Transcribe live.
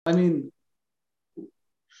I mean,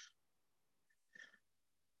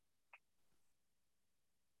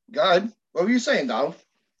 God, what were you saying, Donald?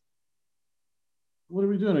 what are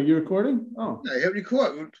we doing? Are you recording? Oh. Yeah, hit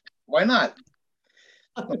record. Why not?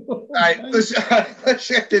 All right, Okay. let's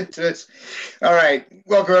get into this. All right,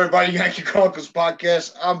 welcome everybody, Yankee Chronicles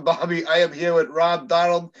podcast. I'm Bobby. I am here with Rob,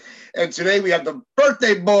 Donald, and today we have the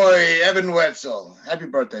birthday boy, Evan Wetzel. Happy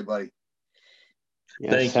birthday, buddy!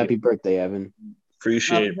 Yes, Thank happy you. birthday, Evan.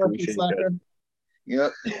 Appreciate Happy it. birthday, Appreciate it. Slacker.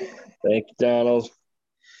 Yep. Thank you, Donald.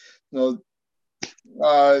 No,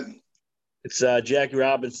 uh, It's Jackie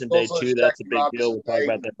Robinson Day also too. it's That's a Jackie big deal. Robinson We'll talk Day,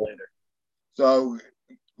 about that later. so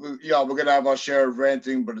yeah, we're gonna have our share of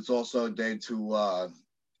ranting, but it's also a day to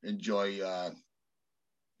enjoy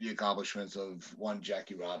the accomplishments of one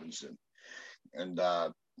Jackie Robinson, and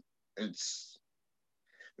it's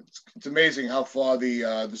it's amazing how far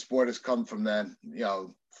the sport has come from then,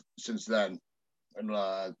 since then, and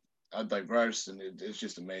how diverse, and it's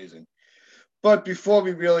just amazing. But before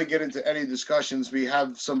we really get into any discussions, we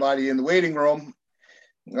have somebody in the waiting room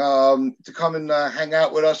to come and hang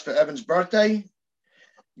out with us for Evan's birthday.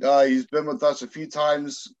 He's been with us a few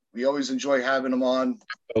times. We always enjoy having him on.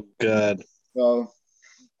 Oh God! So,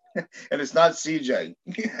 and it's not CJ.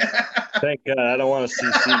 Thank God. I don't want to see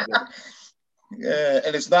CJ. Yeah,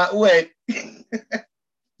 and it's not Wit.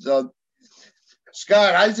 So,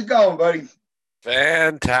 Scott, how's it going, buddy?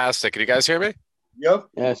 Fantastic. Can you guys hear me? Yep.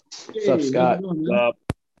 Yes. Hey, What's up, how's it Scott? going,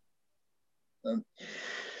 man?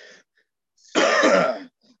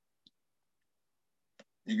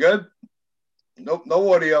 You good? Nope,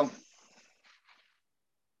 no audio.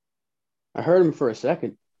 I heard him for a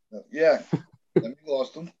second. Yeah, then we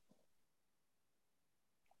lost him.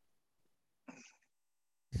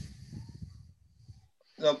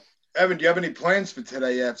 Evan, do you have any plans for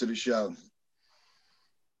today after the show?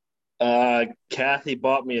 Kathy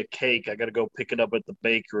bought me a cake. I got to go pick it up at the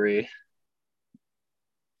bakery.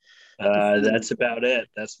 That's about it.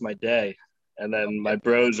 That's my day. And then my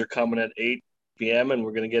bros are coming at 8 p.m. and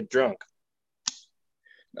we're gonna get drunk.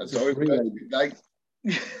 That's always good. Like,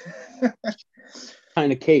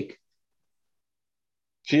 Kind of cake.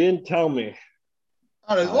 She didn't tell me.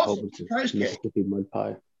 oh, there's I hope also it's a surprise cake. Mississippi mud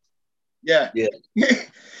pie. Yeah. Yeah.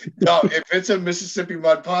 No, if it's a Mississippi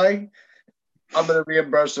mud pie, I'm gonna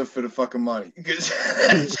reimburse her for the fucking money because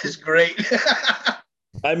it's just great.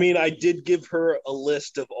 I mean, I did give her a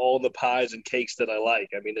list of all the pies and cakes that I like.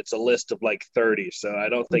 I mean, it's a list of like 30, so I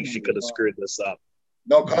don't think she could have screwed this up.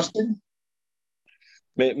 No custard?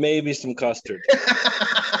 Maybe some custard.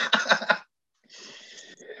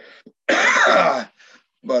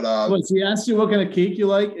 But What, she asked you what kind of cake you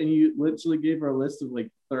like, and you literally gave her a list of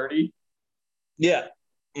like 30, Yeah.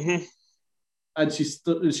 Mm-hmm. and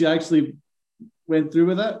she actually went through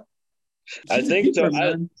with that? I She's a think so. keeper,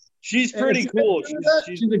 man. She's And pretty if she cool. went through with that,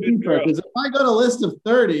 She's she's a good keeper. girl. Because if I got a list of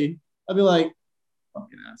 30, I'd be like,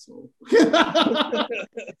 fucking asshole.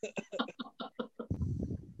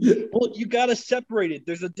 Well, you got to separate it.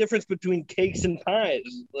 There's a difference between cakes and pies.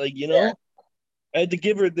 Like, Yeah. I had to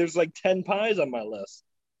give her, there's like 10 pies on my list.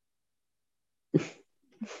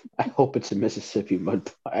 I hope it's a Mississippi mud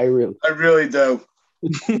pie. I really do.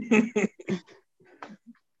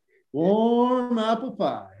 Warm apple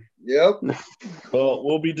pie. Yep. Well,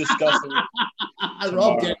 we'll be discussing it.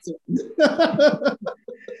 Rob Tomorrow. gets it.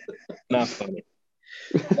 Not funny.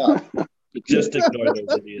 No. Just ignore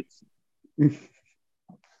those idiots.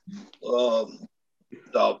 So,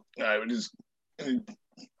 all right, we just a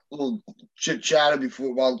little chit chatter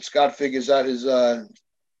before while Scott figures out his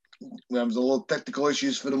we have a little technical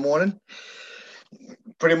issues for the morning.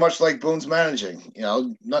 Pretty much like Boone's managing,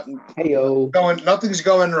 nothing's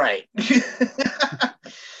going right.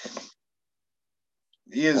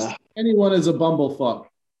 He is Anyone is a bumblefuck.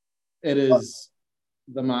 It is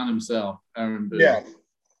the man himself, Aaron Boone. yeah.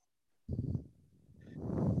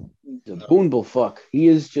 the Boonville fuck. He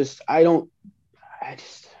is just.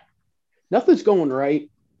 Nothing's going right.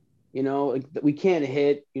 Like, we can't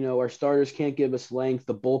hit. Our starters can't give us length.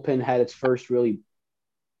 The bullpen had its first really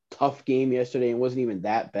tough game yesterday and wasn't even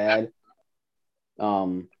that bad.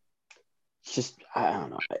 It's just, I don't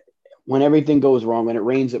know. When everything goes wrong, when it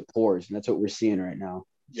rains, it pours, and that's what we're seeing right now.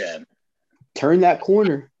 Yeah. Turn that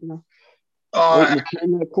corner. Turn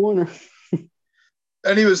that corner.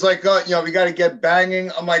 And he was like, we got to get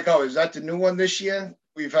banging. I'm like, is that the new one this year?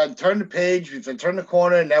 We've had turn the page, we've had turn the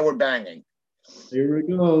corner, and now we're banging. Here we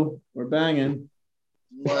go. We're banging.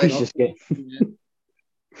 He's just getting.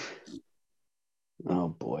 Oh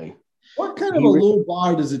boy. What kind of a low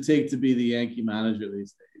bar does it take to be the Yankee manager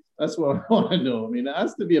these days? That's what I want to know. I mean, it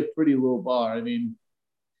has to be a pretty low bar. I mean,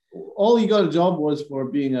 all he got a job was for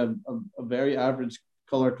being a very average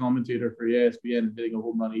color commentator for ESPN and hitting a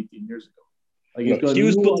home run 18 years ago. Like he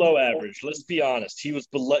was below average. Let's be honest. He was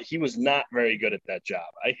below. He was not very good at that job.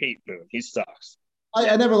 I hate Boone. He sucks.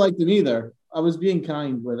 I never liked him either. I was being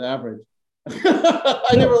kind with average.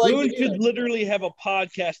 I never liked Boone him either. should literally have a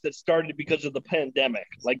podcast that started because of the pandemic.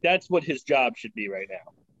 Like that's what his job should be right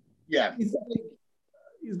now. Yeah.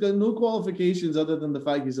 He's got no qualifications other than the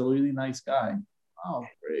fact he's a really nice guy. Oh,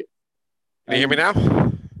 great. Can you hear me now?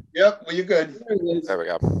 Yep. Well, you're good. There we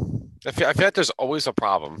go. I feel like there's always a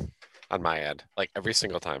problem on my end, like every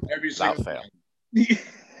single time. Without fail. Yeah,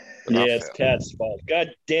 it's Tat's fault.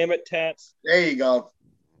 God damn it, Tats. There you go.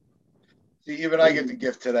 See, even I get the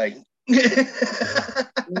gift today. Hey,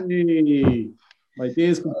 my day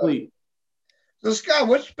is complete. So, Scott,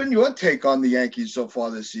 what's been your take on the Yankees so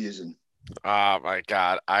far this season? Oh my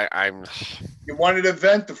God, I'm. You wanted to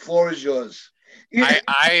vent? The floor is yours.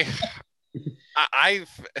 I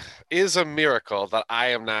is a miracle that I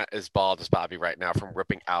am not as bald as Bobby right now from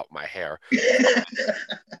ripping out my hair.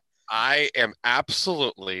 I am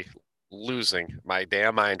absolutely losing my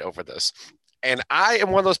damn mind over this. And I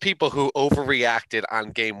am one of those people who overreacted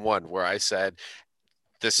on game one where I said,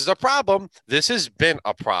 this is a problem. This has been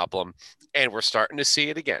a problem. And we're starting to see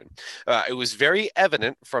it again. It was very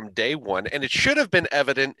evident from day one, and it should have been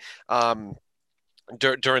evident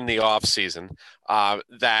during the offseason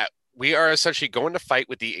that we are essentially going to fight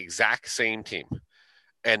with the exact same team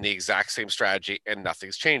and the exact same strategy, and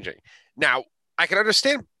nothing's changing. Now, I can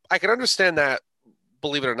understand that,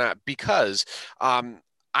 believe it or not, because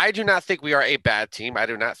I do not think we are a bad team. I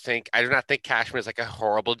do not think Cashman is like a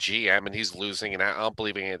horrible GM and he's losing, and I don't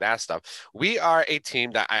believe any of that stuff. We are a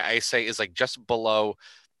team that I say is like just below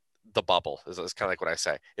the bubble. Is kind of like what I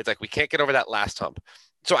say. It's like we can't get over that last hump.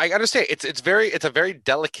 So I understand it's a very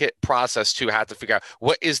delicate process to have to figure out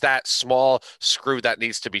what is that small screw that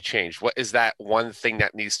needs to be changed. What is that one thing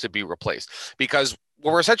that needs to be replaced? Because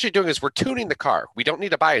what we're essentially doing is we're tuning the car. We don't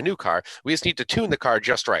need to buy a new car. We just need to tune the car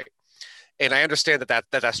just right. And I understand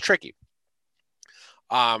that's tricky.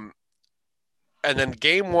 And then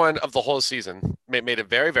game one of the whole season made it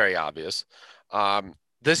very, very obvious.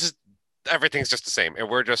 Everything's just the same. And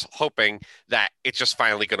we're just hoping that it's just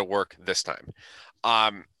finally going to work this time.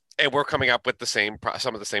 And we're coming up with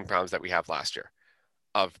some of the same problems that we have last year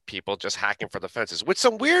of people just hacking for the fences with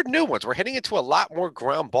some weird new ones. We're hitting into a lot more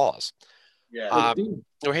ground balls. Yeah.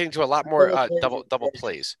 We're hitting to a lot more double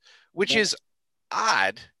plays, which is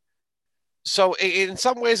odd. So in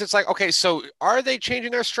some ways it's like, okay, so are they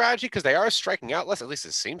changing their strategy? Because they are striking out less. At least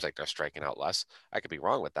it seems like they're striking out less. I could be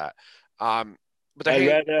wrong with that. But I'd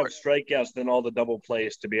rather have strikeouts than all the double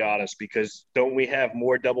plays, to be honest, because don't we have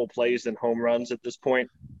more double plays than home runs at this point?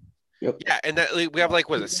 Yep. Yeah, and that we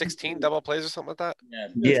have 16 double plays or something like that?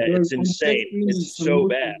 Yeah, it's insane. It's so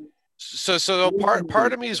bad. So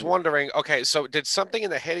part of me is wondering, okay, so did something in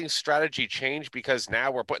the hitting strategy change because now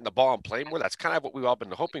we're putting the ball in play more? That's kind of what we've all been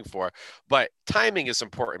hoping for. But timing is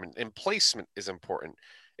important and placement is important.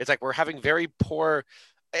 It's like we're having very poor.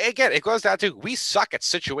 Again, it goes down to we suck at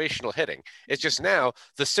situational hitting. It's just now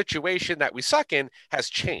the situation that we suck in has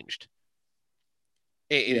changed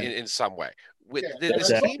in some way.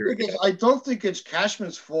 I don't think it's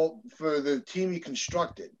Cashman's fault for the team he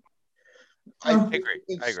constructed. I agree.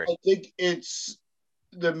 I think it's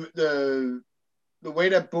the way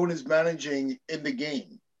that Boone is managing in the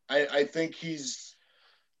game. I think he's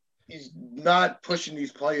not pushing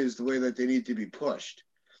these players the way that they need to be pushed.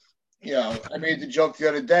 You know, I made the joke the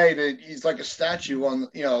other day that he's like a statue on,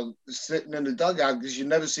 sitting in the dugout because you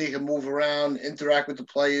never see him move around, interact with the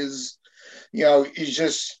players. You know, he's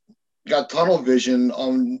just got tunnel vision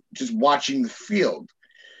on just watching the field,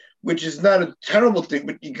 which is not a terrible thing,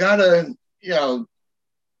 but you gotta,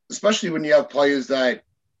 especially when you have players that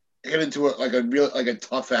get into it like a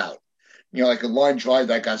tough out, like a line drive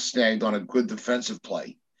that got snagged on a good defensive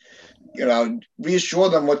play. Reassure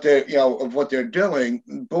them of what they're doing.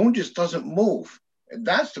 Boone just doesn't move. And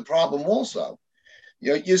that's the problem also.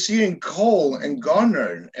 You're seeing Cole and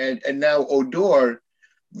Garner and now Odor,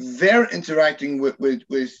 they're interacting with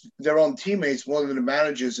their own teammates more than the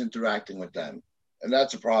managers interacting with them. And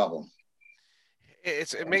that's a problem.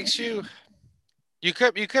 It makes you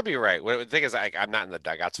could be right. The thing is, I'm not in the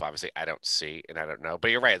dugout, so obviously I don't see and I don't know.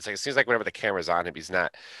 But you're right. It seems like whenever the camera's on him, he's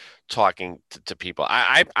not talking to people.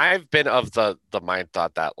 I've been of the mind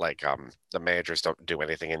thought that the managers don't do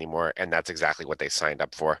anything anymore, and that's exactly what they signed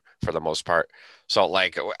up for the most part. So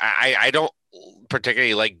I don't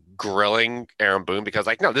particularly like grilling Aaron Boone because,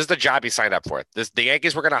 like, no, this is the job he signed up for. The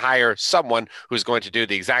Yankees were going to hire someone who's going to do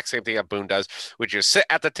the exact same thing that Boone does, which is sit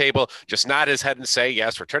at the table, just nod his head and say,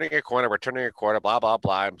 yes, we're turning a corner, blah, blah,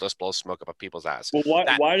 blah, and just blow smoke up people's ass. Well,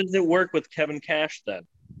 why does it work with Kevin Cash then?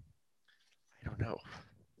 I don't know.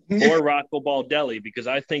 Or Rocco Baldelli, because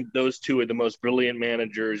I think those two are the most brilliant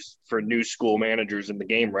managers for new school managers in the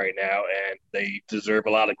game right now, and they deserve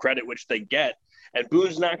a lot of credit, which they get. And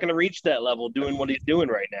Boone's not going to reach that level doing what he's doing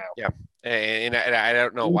right now. Yeah, and I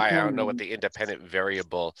don't know why. I don't know what the independent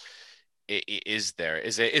variable is there.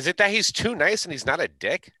 Is it that he's too nice and he's not a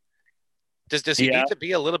dick? Does he need to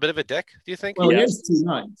be a little bit of a dick, do you think? Well, he is too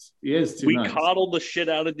nice. He is too nice. We coddle the shit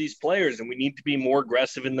out of these players, and we need to be more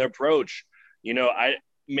aggressive in their approach. You know,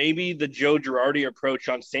 maybe the Joe Girardi approach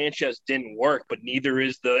on Sanchez didn't work, but neither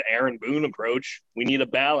is the Aaron Boone approach. We need a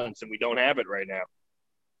balance, and we don't have it right now.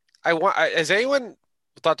 Has anyone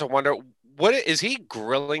thought to wonder, what is he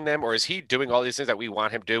grilling them, or is he doing all these things that we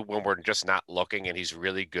want him to do when we're just not looking, and he's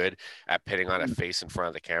really good at putting on a face in front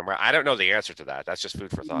of the camera? I don't know the answer to that. That's just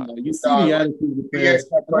food for thought. You see the attitude of the players.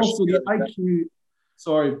 Also, the IQ.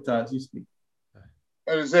 Sorry, Taz, you speak.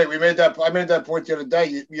 I was saying, I made that point the other day.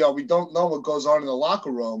 You know, we don't know what goes on in the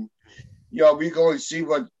locker room. You know, we can only see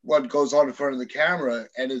what goes on in front of the camera,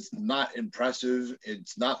 and it's not impressive.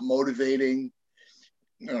 It's not motivating.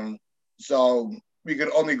 You know, so we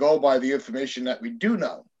could only go by the information that we do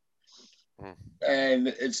know. And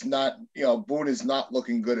it's not, you know, Boone is not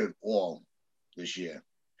looking good at all this year.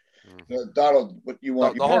 Donald, what you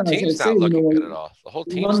want? The whole team's not looking good at all. The whole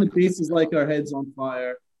team. On the bases like our heads on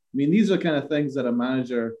fire. I mean, these are kind of things that a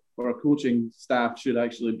manager or a coaching staff should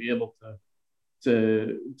actually be able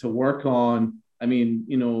to work on. I mean,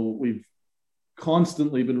 you know, we've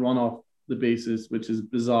constantly been run off the bases, which is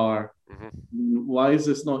bizarre. Why has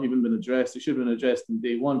this not even been addressed? It should have been addressed in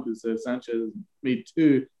day one, because Sanchez made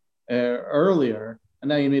two earlier, and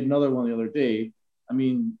now you made another one the other day. I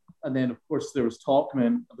mean, and then of course there was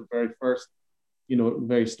Talkman at the very first, you know, at the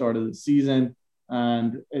very start of the season.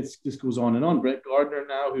 And it just goes on and on. Brett Gardner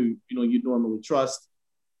now, who, you know, you'd normally trust.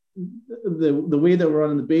 The way that we're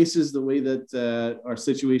running the bases, the way that our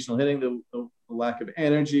situational hitting, the lack of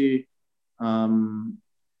energy,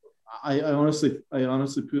 I honestly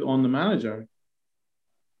put on the manager,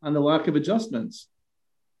 and the lack of adjustments.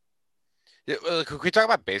 Could we talk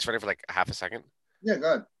about base running for like half a second? Yeah, go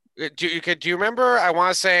ahead. Do you remember? I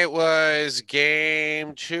want to say it was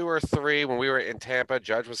game 2 or 3 when we were in Tampa.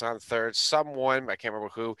 Judge was on third. Someone, I can't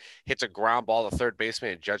remember who, hits a ground ball to third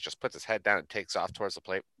baseman, and Judge just puts his head down and takes off towards the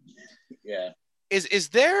plate. Yeah. Is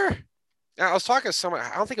there? I was talking to someone.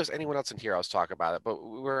 I don't think it was anyone else in here. I was talking about it, but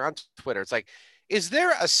we were on Twitter. It's like, is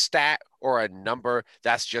there a stat or a number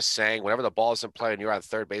that's just saying whenever the ball is in play and you're on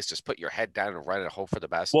third base, just put your head down and run and hope for the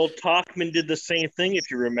best? Well, Talkman did the same thing,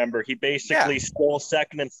 if you remember. He basically stole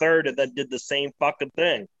second and third and then did the same fucking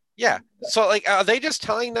thing. Yeah. So, like, are they just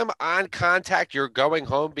telling them on contact you're going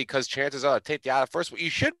home because chances are take you out of first? What you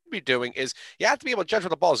should be doing is you have to be able to judge where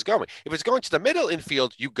the ball is going. If it's going to the middle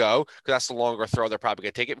infield, you go, because that's the longer throw. They're probably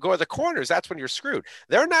going to take it. Go to the corners. That's when you're screwed.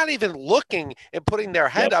 They're not even looking and putting their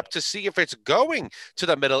head up to see if it's going to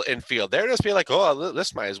the middle infield. They're just being like, oh,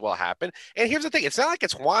 this might as well happen. And here's the thing. It's not like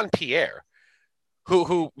it's Juan Pierre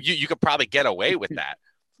who you could probably get away with that.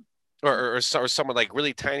 Or someone like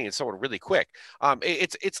really tiny and someone really quick.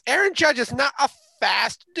 It's Aaron Judge is not a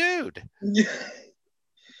fast dude.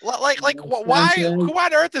 Why? Who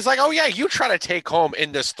on earth is like, oh yeah, you try to take home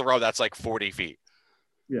in this throw that's like 40 feet?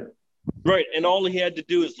 Yeah. Right, and all he had to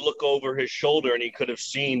do is look over his shoulder, and he could have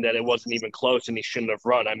seen that it wasn't even close, and he shouldn't have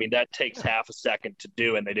run. I mean, that takes half a second to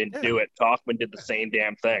do, and they didn't do it. Talkman did the same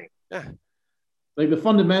damn thing. Yeah. Like, the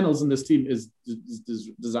fundamentals in this team is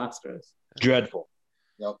disastrous. Dreadful.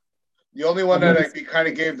 Yep. The only one that I kind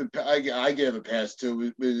of gave I gave a pass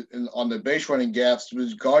to was on the base running gaps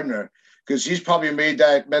was Gardner, because he's probably made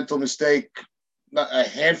that mental mistake a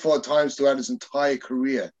handful of times throughout his entire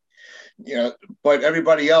career. You know, but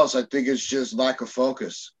everybody else, I think, is just lack of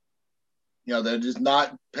focus. You know, they're just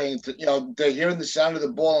not paying. You know, they're hearing the sound of the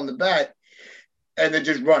ball on the bat, and they're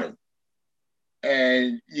just running.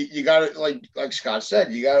 And you got to, like Scott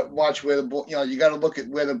said, you got to watch where the ball. You know, you got to look at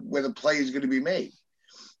where the play is going to be made.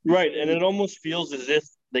 Right, and it almost feels as if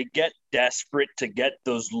they get desperate to get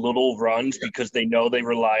those little runs because they know they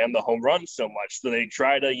rely on the home run so much. So they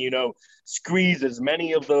try to, you know, squeeze as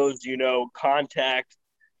many of those, you know, contact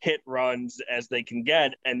hit runs as they can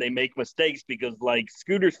get, and they make mistakes because, like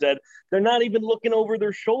Scooter said, they're not even looking over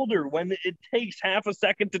their shoulder when it takes half a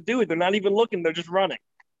second to do it. They're not even looking, they're just running.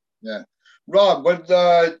 Yeah. Rob, what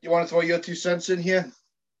you want to throw your 2 cents in here?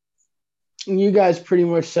 You guys pretty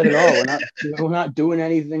much said it all. We're not doing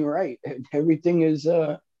anything right. Everything is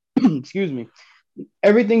excuse me.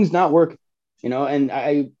 Everything's not working. And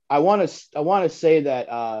I want to say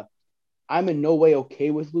that I'm in no way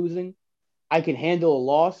okay with losing. I can handle a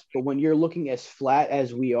loss, but when you're looking as flat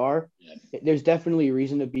as we are, there's definitely a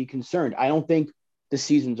reason to be concerned. I don't think the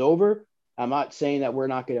season's over. I'm not saying that we're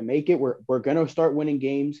not going to make it. We're going to start winning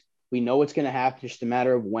games. We know it's going to happen, just a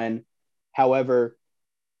matter of when. However,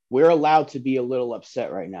 we're allowed to be a little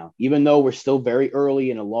upset right now, even though we're still very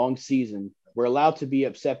early in a long season. We're allowed to be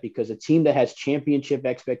upset because a team that has championship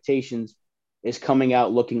expectations is coming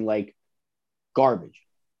out looking like garbage.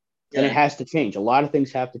 And it has to change. A lot of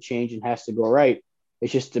things have to change and has to go right.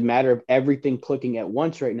 It's just a matter of everything clicking at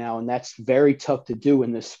once right now, and that's very tough to do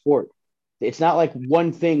in this sport. It's not like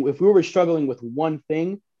one thing. If we were struggling with one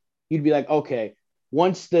thing, you'd be like, okay,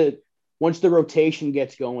 once the rotation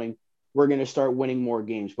gets going, we're going to start winning more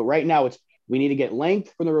games. But right now, we need to get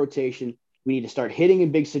length from the rotation. We need to start hitting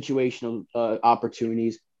in big situational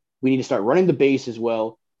opportunities. We need to start running the base as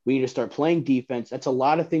well. We need to start playing defense. That's a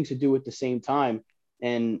lot of things to do at the same time.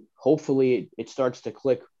 And hopefully it starts to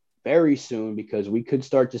click very soon, because we could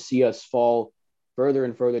start to see us fall further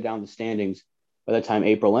and further down the standings by the time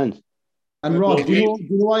April ends. And Rob, do you know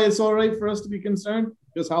why it's all right for us to be concerned?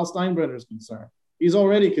 Because Hal Steinbrenner is concerned. He's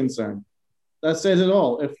already concerned. That says it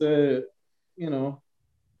all. If if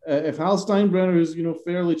Hal Steinbrenner is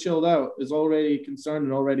fairly chilled out, is already concerned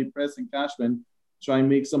and already pressing Cashman, try and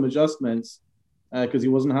make some adjustments because he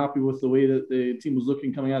wasn't happy with the way that the team was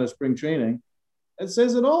looking coming out of spring training, it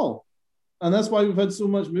says it all. And that's why we've had so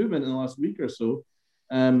much movement in the last week or so,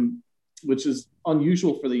 which is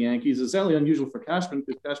unusual for the Yankees. It's certainly unusual for Cashman,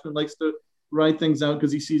 because Cashman likes to ride things out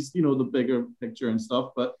because he sees, the bigger picture and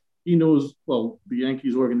stuff. But he knows, the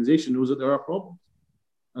Yankees organization knows that there are problems,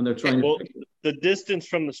 and they're trying to fix it. The distance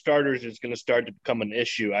from the starters is going to start to become an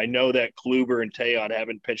issue. I know that Kluber and Taillon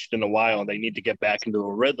haven't pitched in a while, and they need to get back into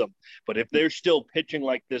a rhythm. But if they're still pitching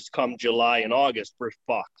like this come July and August, we're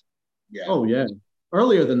fucked. Yeah. Oh, yeah.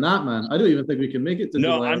 Earlier than that, man. I don't even think we can make it to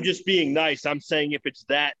No, July. I'm just being nice. I'm saying if it's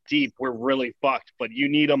that deep, we're really fucked. But you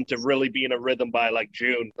need them to really be in a rhythm by like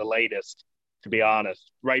June, the latest, to be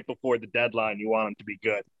honest. Right before the deadline, you want them to be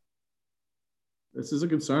good. This is a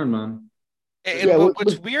concern, man. And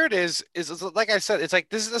what's weird is like I said, it's like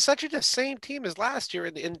this is essentially the same team as last year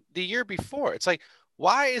and in the year before. It's like,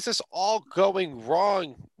 why is this all going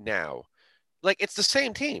wrong now? Like, it's the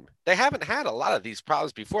same team. They haven't had a lot of these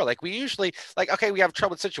problems before. Like, we usually, okay, we have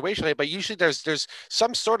trouble situationally, but usually there's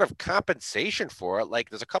some sort of compensation for it.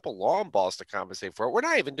 Like, there's a couple long balls to compensate for it. We're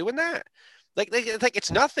not even doing that. Like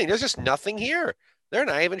it's nothing. There's just nothing here. They're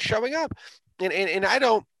not even showing up. And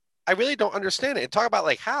I really don't understand it. And talk about,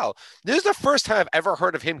 like, how. This is the first time I've ever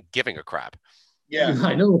heard of him giving a crap. Yeah.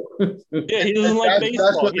 I know. Yeah, he doesn't like baseball.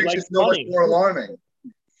 That's what he makes likes it so much money. more alarming.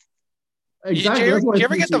 Exactly. Do you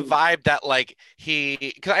ever get the vibe that, like,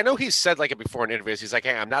 because I know he's said, like, it before in interviews, he's like,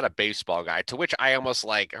 hey, I'm not a baseball guy, to which I almost,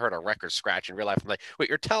 like, heard a record scratch in real life. I'm like, wait,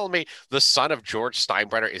 you're telling me the son of George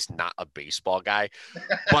Steinbrenner is not a baseball guy?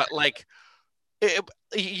 But, like,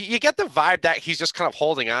 you get the vibe that he's just kind of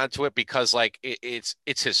holding on to it because, like,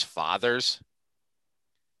 it's his father's.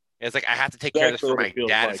 It's like, I have to take care of this for my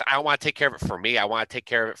dad. Like. I don't want to take care of it for me. I want to take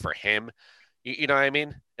care of it for him. You know what I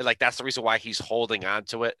mean? And, like, that's the reason why he's holding on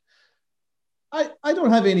to it. I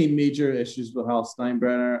don't have any major issues with Hal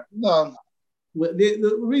Steinbrenner. No.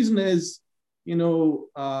 The reason is,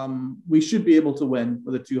 we should be able to win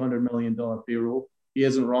with a $200 million payroll. He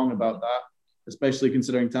isn't wrong about that, especially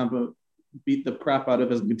considering Tampa beat the crap out of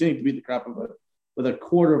us and continue to beat the crap out of it with a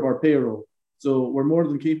quarter of our payroll. So we're more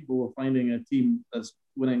than capable of finding a team that's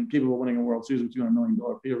capable of winning a World Series with $200 million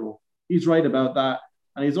payroll. He's right about that.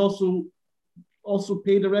 And he's also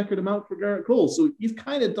paid a record amount for Garrett Cole. So he's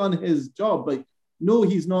kind of done his job, but no,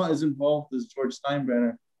 he's not as involved as George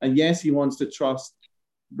Steinbrenner. And yes, he wants to trust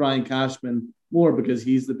Brian Cashman more because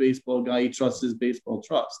he's the baseball guy. He trusts his baseball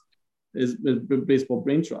trust, his baseball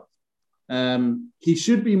brain trust. He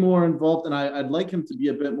should be more involved, and I'd like him to be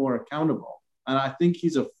a bit more accountable. And I think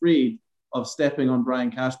he's afraid of stepping on Brian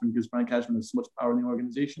Cashman because Brian Cashman has so much power in the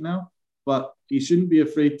organization now. But he shouldn't be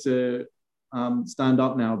afraid to stand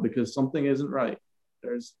up now because something isn't right.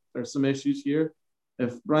 There's some issues here.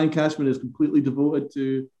 If Brian Cashman is completely devoted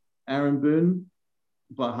to Aaron Boone,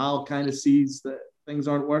 but Hal kind of sees that things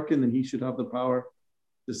aren't working, then he should have the power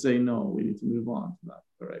to say, no, we need to move on to that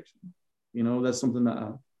direction. That's something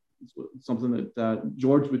that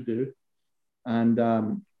George would do.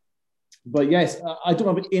 And but yes, I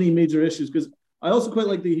don't have any major issues because I also quite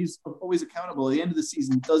like that he's always accountable. At the end of the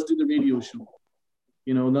season, he does do the radio show.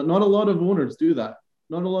 Not a lot of owners do that.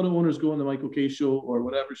 not a lot of owners go on the Michael Kay show or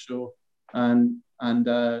whatever show and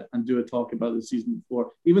do a talk about the season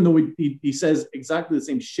before. Even though he says exactly the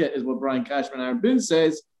same shit as what Brian Cashman and Aaron Boone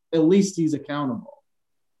says, at least he's accountable.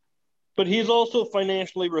 But he's also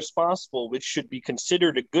financially responsible, which should be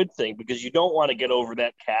considered a good thing because you don't want to get over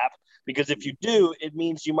that cap. Because if you do, it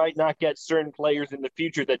means you might not get certain players in the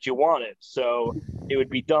future that you wanted. So it would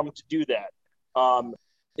be dumb to do that.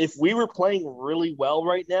 If we were playing really well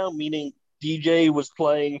right now, meaning DJ was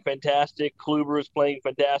playing fantastic, Kluber was playing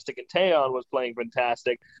fantastic, and Taillon was playing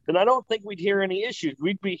fantastic, then I don't think we'd hear any issues.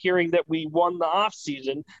 We'd be hearing that we won the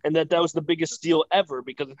offseason and that was the biggest steal ever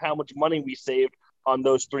because of how much money we saved on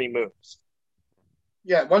those 3 moves.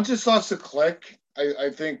 Yeah, once it starts to click, I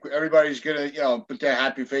think everybody's gonna, put their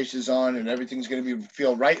happy faces on, and everything's gonna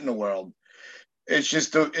feel right in the world. It's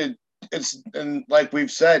just and like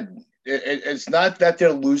we've said, it's not that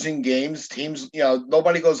they're losing games. Teams,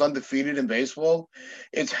 nobody goes undefeated in baseball.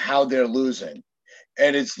 It's how they're losing,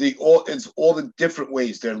 and it's all the different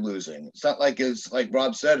ways they're losing. It's not like like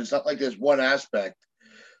Rob said. It's not like there's one aspect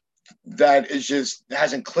that is just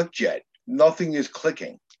hasn't clicked yet. Nothing is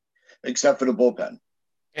clicking except for the bullpen.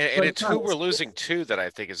 And it's who we're losing to that I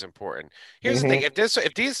think is important. Here's the thing: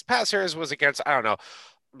 if these past series was against, I don't know,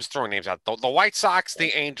 I'm just throwing names out, the White Sox,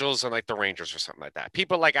 the Angels, and like the Rangers or something like that.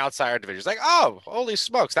 People like outside our divisions, like, oh, holy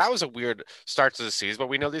smokes, that was a weird start to the season, but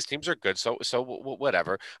we know these teams are good, so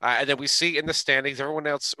whatever. And then we see in the standings, everyone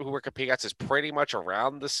else who we're competing against is pretty much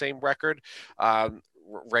around the same record.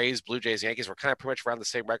 Rays, Blue Jays, Yankees were kind of pretty much around the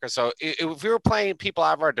same record. So if we were playing people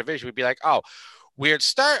out of our division, we'd be like, oh, weird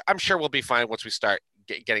start. I'm sure we'll be fine once we start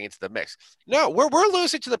getting into the mix. No, we're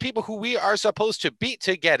losing to the people who we are supposed to beat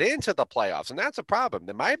to get into the playoffs, and that's a problem.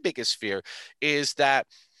 And my biggest fear is that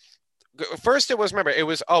first it was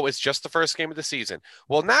it's just the first game of the season.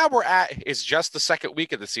 Well, now it's just the second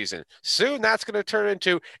week of the season. Soon that's going to turn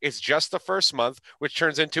into it's just the first month, which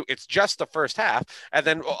turns into it's just the first half, and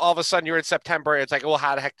then all of a sudden you're in September. It's like, well,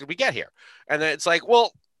 how the heck did we get here? And then it's like,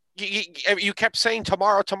 well, you kept saying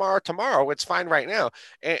tomorrow. It's fine right now.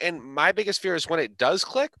 And my biggest fear is when it does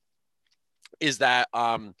click is that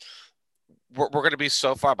we're going to be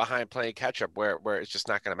so far behind playing catch up where it's just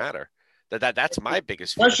not going to matter. That's my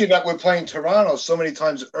biggest fear. Especially that we're playing Toronto so many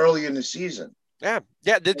times early in the season. Yeah.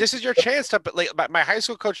 This is your chance to. My high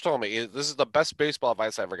school coach told me this is the best baseball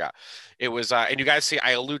advice I ever got. It was, and you guys see,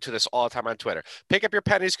 I allude to this all the time on Twitter. Pick up your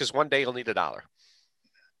pennies because one day you'll need $1.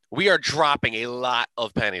 We are dropping a lot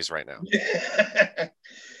of pennies right now.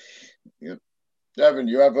 Yep. Devin,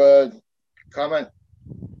 you have a comment?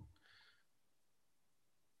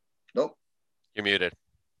 Nope. You're muted.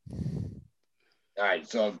 All right.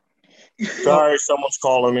 So, sorry, someone's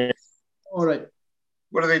calling me. All right.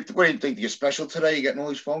 What do you think? You're special today? You getting all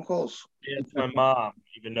these phone calls? Yeah, it's my mom,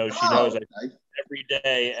 even though she knows every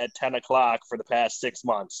day at 10 o'clock for the past 6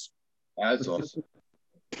 months. That's awesome.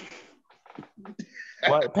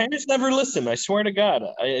 Well, parents never listen. I swear to God.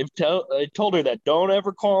 I told her that. Don't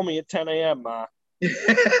ever call me at 10 a.m., Ma. Can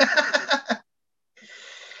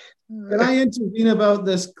I intervene about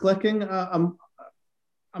this clicking? I'm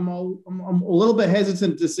a little bit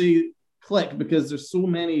hesitant to say click because there's so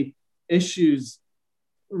many issues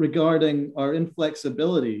regarding our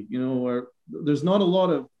inflexibility. Or there's not a lot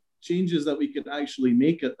of changes that we could actually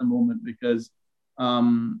make at the moment because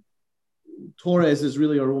Torres is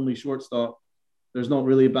really our only shortstop. There's not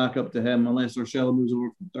really a backup to him unless Urshela moves over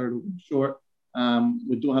from third over short.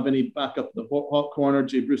 We don't have any backup at the hot corner.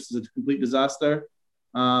 Jay Bruce is a complete disaster.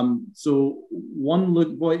 So one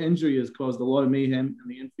Luke Voit injury has caused a lot of mayhem in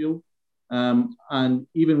the infield. And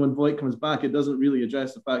even when Voit comes back, it doesn't really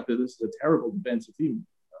address the fact that this is a terrible defensive team,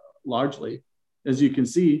 largely. As you can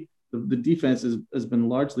see, the defense has been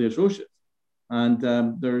largely atrocious. And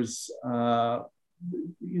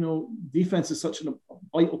defense is such a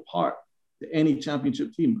vital part to any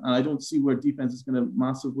championship team. And I don't see where defense is going to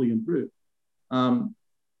massively improve.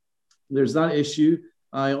 There's that issue.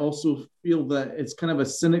 I also feel that it's kind of a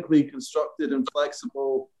cynically constructed and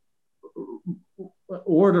flexible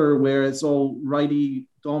order where it's all righty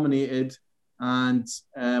dominated. And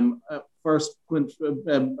at first,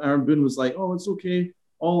 Aaron Boone was like, oh, it's okay.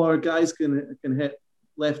 All our guys can hit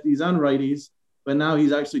lefties and righties. But now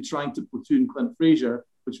he's actually trying to platoon Clint Frazier,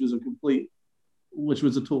 which was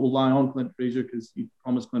a total lie on Clint Frazier because he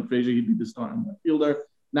promised Clint Frazier he'd be the starting midfielder.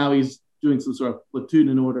 Now he's doing some sort of platoon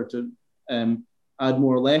in order to add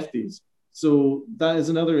more lefties. So that is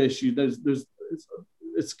another issue.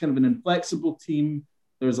 It's kind of an inflexible team.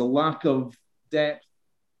 There's a lack of depth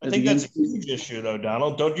I think that's a huge issue, though,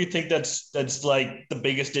 Donald. Don't you think that's like the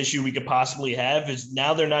biggest issue we could possibly have is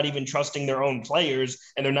now they're not even trusting their own players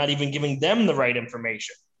and they're not even giving them the right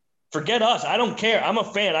information. Forget us. I don't care. I'm a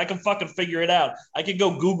fan. I can fucking figure it out. I can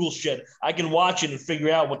go Google shit. I can watch it and figure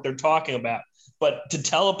out what they're talking about. But to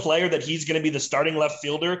tell a player that he's going to be the starting left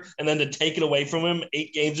fielder and then to take it away from him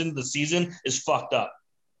 8 games into the season is fucked up.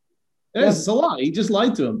 It is. It's a lie. He just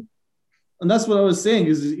lied to him. And that's what I was saying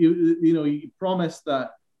is, you promised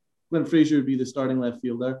that Clint Frazier would be the starting left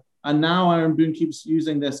fielder. And now Aaron Boone keeps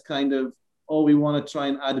using this kind of, we want to try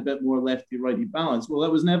and add a bit more lefty-righty balance. Well, that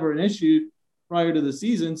was never an issue prior to the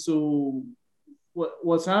season. So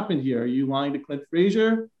what's happened here? Are you lying to Clint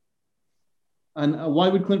Frazier? And why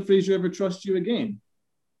would Clint Frazier ever trust you again?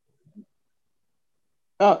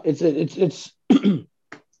 Oh, it's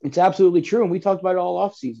it's absolutely true. And we talked about it all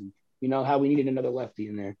off season, how we needed another lefty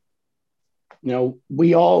in there.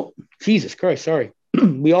 We all, Jesus Christ, sorry.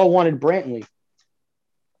 We all wanted Brantley,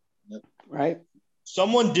 right?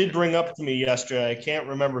 Someone did bring up to me yesterday, I can't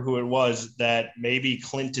remember who it was, that maybe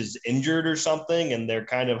Clint is injured or something, and they're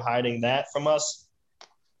kind of hiding that from us.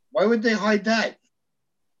 Why would they hide that?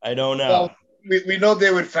 I don't know. Well, we know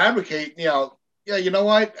they would fabricate, Yeah, you know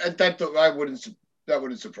what? That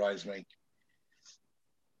wouldn't surprise me.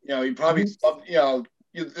 He probably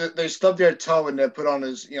they stubbed their toe and they put on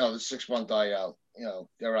his, the 6-month IL.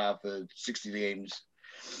 They're out for 60 games.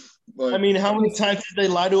 But, I mean, how many times did they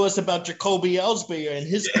lie to us about Jacoby Ellsbury and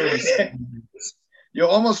his 37 years? You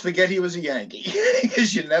almost forget he was a Yankee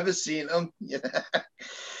because you never seen him.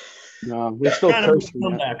 No, we're still cursing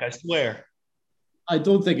comeback, I swear. I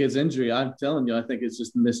don't think it's injury. I'm telling you, I think it's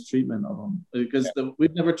just mistreatment of him because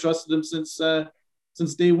we've never trusted him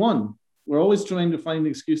since day one. We're always trying to find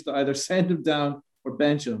an excuse to either send him down or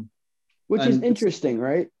bench him. Which is interesting,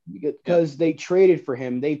 right? Because they traded for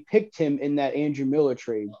him. They picked him in that Andrew Miller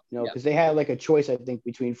trade, because they had like a choice, I think,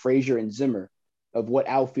 between Frazier and Zimmer of what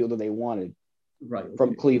outfielder they wanted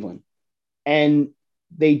from Cleveland. And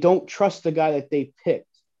they don't trust the guy that they picked.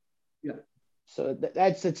 Yeah. So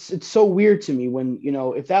it's so weird to me when,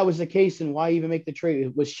 if that was the case, then why even make the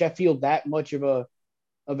trade? Was Sheffield that much of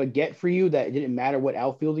a get for you that it didn't matter what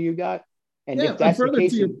outfielder you got? And if that's further the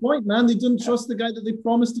case, to your point, man, they didn't trust the guy that they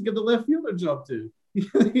promised to give the left fielder job to.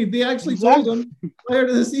 They actually told him prior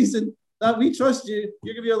to the season that we trust you.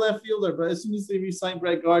 You're going to be a left fielder. But as soon as they re-signed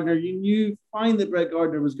Brett Gardner, you knew fine that Brett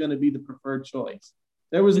Gardner was going to be the preferred choice.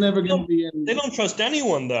 There was never going to be any. They don't trust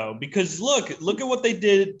anyone, though, because look at what they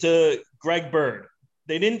did to Greg Bird.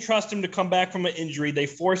 They didn't trust him to come back from an injury. They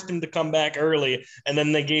forced him to come back early, and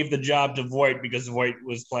then they gave the job to Voit because Voit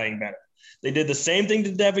was playing better. They did the same thing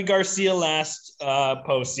to Deivi Garcia last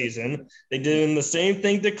postseason. They did the same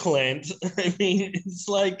thing to Clint. I mean, it's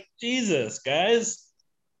like, Jesus, guys.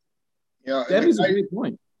 Yeah, Devi's a great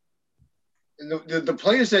point. And the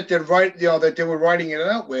players that that they were writing it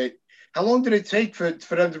out with, how long did it take for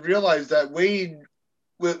them to realize that Wade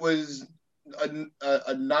was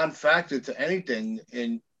a non-factor to anything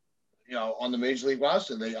on the major league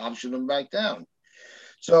roster? They optioned him back down.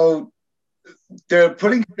 So they're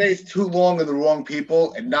putting faith too long in the wrong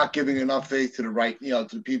people and not giving enough faith to the right, to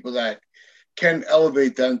the people that can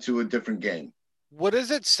elevate them to a different game. What does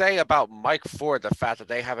it say about Mike Ford, the fact that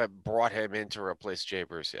they haven't brought him in to replace Jay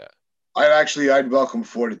Bruce yet? I'd welcome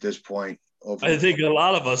Ford at this point. I think a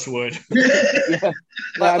lot of us would.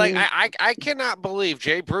 I cannot believe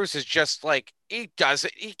Jay Bruce is just like, he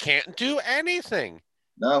can't do anything.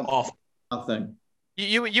 No. Nothing.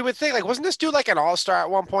 You would think, like, wasn't this dude like an all-star at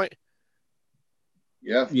one point?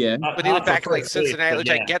 Yeah. But he went back to like Cincinnati, which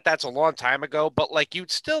I get that's a long time ago, but like you'd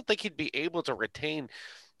still think he'd be able to retain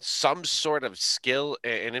some sort of skill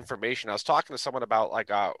and information. I was talking to someone about like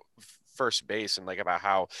first base and like about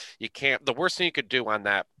how the worst thing you could do on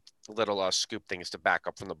that little scoop thing is to back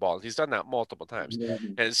up from the ball. He's done that multiple times. Yeah.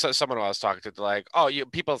 And so someone I was talking to, they're like,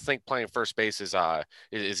 people think playing first base is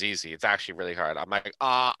easy. It's actually really hard. I'm like,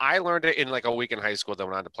 I learned it in like a week in high school, then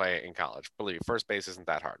went on to play it in college. Believe me, first base isn't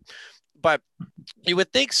that hard. But you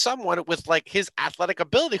would think someone with like his athletic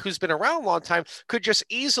ability who's been around a long time could just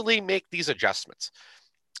easily make these adjustments.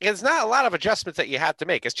 It's not a lot of adjustments that you have to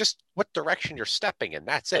make. It's just what direction you're stepping in.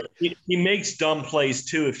 That's it. He makes dumb plays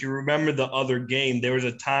too. If you remember the other game, there was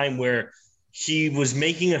a time where he was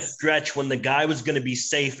making a stretch when the guy was going to be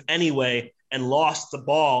safe anyway and lost the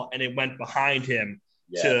ball and it went behind him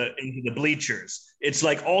into the bleachers. It's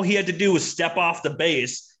like all he had to do was step off the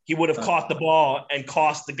base. He would have caught the ball and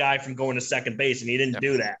cost the guy from going to second base, and he didn't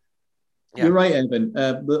do that. You're right, Evan.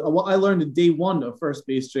 What I learned in day one of first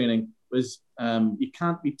base training was you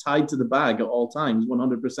can't be tied to the bag at all times,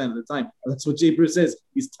 100% of the time. And that's what Jay Bruce is.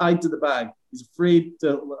 He's tied to the bag. He's afraid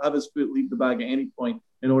to have his foot leave the bag at any point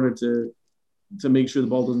in order to make sure the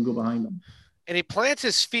ball doesn't go behind him. And he plants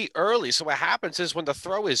his feet early, so what happens is when the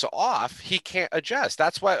throw is off, he can't adjust.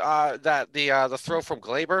 That's what the throw from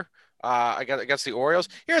Glaber against the Orioles.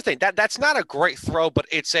 Here's the thing, that's not a great throw, but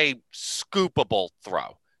it's a scoopable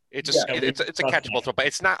throw. It's a catchable throw, but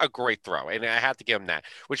it's not a great throw, and I have to give him that.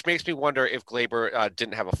 Which makes me wonder if Glaber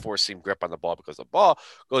didn't have a four-seam grip on the ball because the ball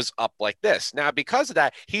goes up like this. Now, because of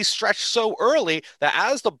that, he's stretched so early that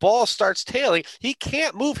as the ball starts tailing, he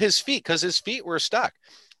can't move his feet because his feet were stuck.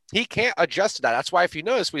 He can't adjust to that. That's why if you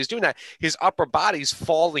notice when he's doing that, his upper body's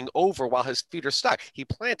falling over while his feet are stuck. He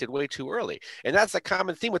planted way too early. And that's the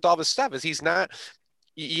common theme with all this stuff is he's not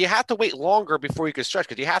 – you have to wait longer before you can stretch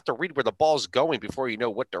because you have to read where the ball's going before you know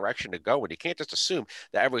what direction to go. And you can't just assume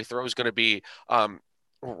that every throw is going to be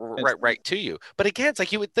right to you. But again, it's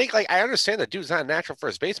like you would think, like, I understand that dude's not a natural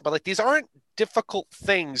first baseman, but like these aren't difficult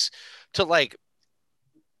things to like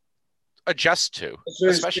adjust to,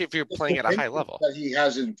 especially if you're playing at a high level that he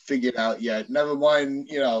hasn't figured out yet. Never mind,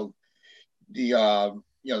 the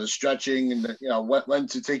stretching and when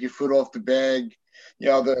to take your foot off the bag,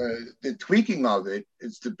 the tweaking of it.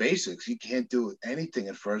 It's the basics. He can't do anything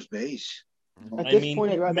at first base. At this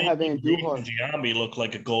point, I'd rather have Andujar. Giambi look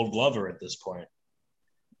like a Gold Glover at this point.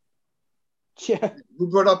 Yeah, Who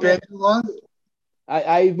brought up Andujar?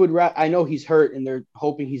 I would. I know he's hurt, and they're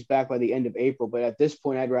hoping he's back by the end of April. But at this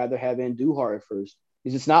point, I'd rather have Andujar at first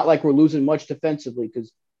because it's not like we're losing much defensively.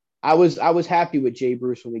 Because I was happy with Jay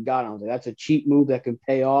Bruce when we got on. That's a cheap move that can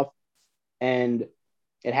pay off, and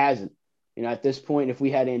it hasn't. At this point, if we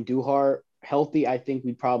had Andujar healthy, I think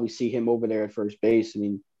we'd probably see him over there at first base. I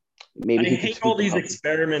mean, maybe I hate all these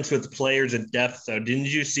experiments with players at depth, though. Didn't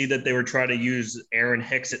you see that they were trying to use Aaron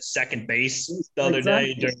Hicks at second base the other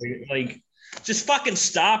day? Like, just fucking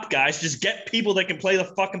stop, guys. Just get people that can play the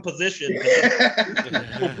fucking position.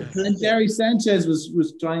 And Gary Sanchez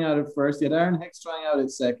was trying out at first. You had Aaron Hicks trying out at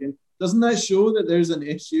second. Doesn't that show that there's an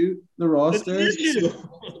issue in the roster?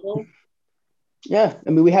 Yeah, I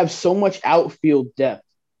mean, we have so much outfield depth,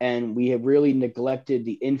 and we have really neglected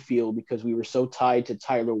the infield because we were so tied to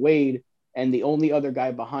Tyler Wade, and the only other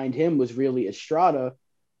guy behind him was really Estrada,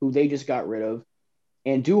 who they just got rid of,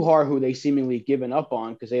 and Duhar, who they seemingly given up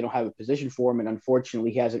on because they don't have a position for him, and unfortunately,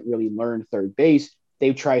 he hasn't really learned third base.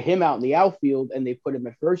 They've tried him out in the outfield, and they put him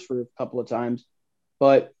at first for a couple of times,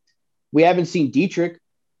 but we haven't seen Dietrich.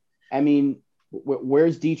 I mean,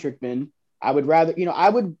 where's Dietrich been? I would rather,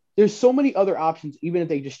 there's so many other options, even if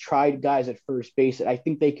they just tried guys at first base that I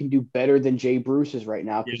think they can do better than Jay Bruce's right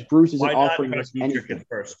now because Bruce isn't offering us anything. At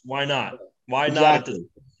first? Why not? Why exactly. not?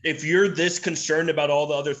 If you're this concerned about all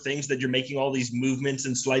the other things that you're making all these movements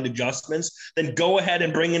and slight adjustments, then go ahead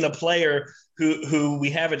and bring in a player who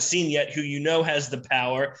we haven't seen yet, who has the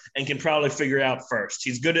power and can probably figure out first.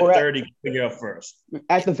 He's good at third, he can figure out first.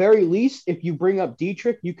 At the very least, if you bring up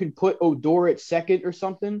Dietrich, you can put Odor at second or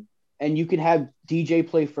something, and you can have DJ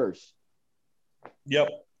play first. Yep.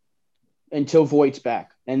 Until Voigt's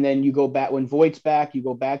back. And then you go back. When Voigt's back, you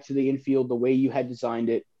go back to the infield the way you had designed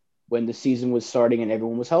it when the season was starting and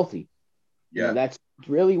everyone was healthy. Yeah. That's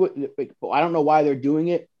really what – I don't know why they're doing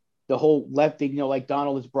it. The whole lefty, like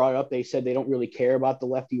Donald has brought up, they said they don't really care about the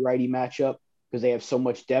lefty-righty matchup because they have so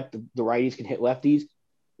much depth. The righties can hit lefties.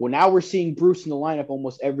 Well, now we're seeing Bruce in the lineup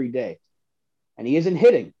almost every day, and he isn't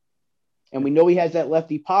hitting. And we know he has that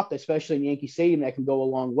lefty pop, especially in Yankee Stadium, that can go a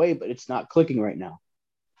long way, but it's not clicking right now.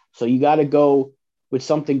 So you got to go with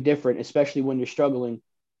something different, especially when you're struggling.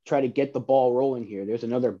 Try to get the ball rolling here. There's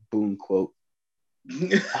another Boone quote.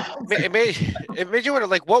 It made you wonder,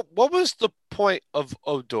 like, what was the point of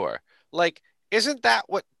Odor? Like, isn't that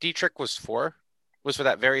what Dietrich was for? Was for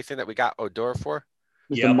that very thing that we got Odor for?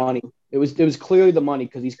 It was the money. It was clearly the money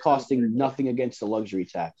because he's costing nothing against the luxury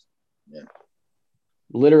tax. Yeah.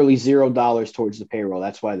 Literally $0 towards the payroll.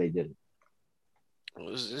 That's why they did it.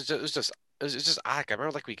 It's just odd. I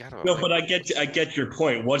remember we got him. No, but I get your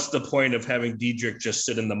point. What's the point of having Dietrich just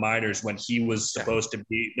sit in the minors when he was supposed to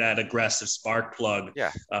be that aggressive spark plug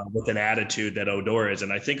with an attitude that Odor is?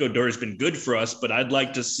 And I think Odor has been good for us, but I'd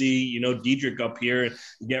like to see, Dietrich up here and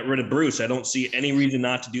get rid of Bruce. I don't see any reason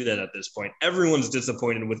not to do that at this point. Everyone's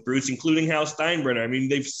disappointed with Bruce, including Hal Steinbrenner. I mean,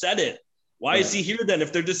 they've said it. Why is he here then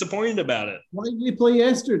if they're disappointed about it? Why did they play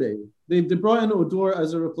yesterday? They brought in Odor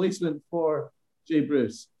as a replacement for Jay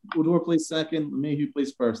Bruce. Odor plays second, Mayhew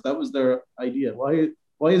plays first. That was their idea. Why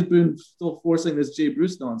is Boone still forcing this Jay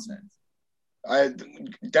Bruce nonsense?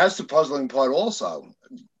 That's the puzzling part also.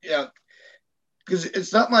 Yeah. because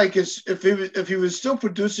it's not like if he was still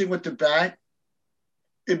producing with the bat,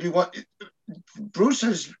 it'd be what Bruce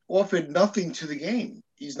has offered nothing to the game.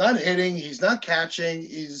 He's not hitting, he's not catching,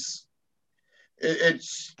 he's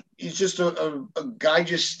just a guy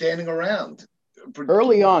just standing around.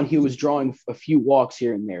 Early on, he was drawing a few walks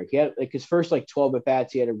here and there. He had like his first 12 at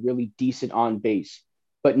bats, he had a really decent on base.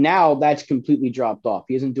 But now that's completely dropped off.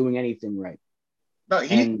 He isn't doing anything right.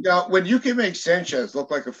 No, when you can make Sanchez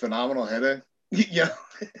look like a phenomenal hitter,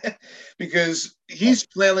 because he's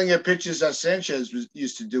flailing at pitches that Sanchez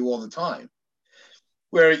used to do all the time.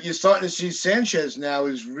 Where you're starting to see Sanchez now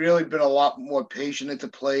has really been a lot more patient at the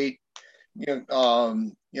plate.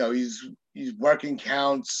 He's working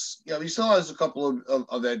counts. He still has a couple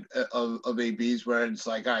of ABs where it's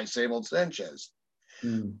like, all right, same old Sanchez.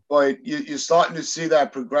 But you're starting to see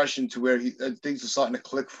that progression to where things are starting to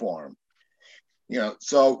click for him.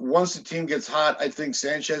 So once the team gets hot, I think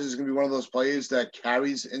Sanchez is going to be one of those players that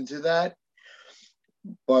carries into that.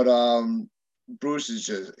 But Bruce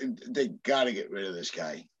is they got to get rid of this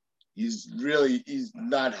guy. He's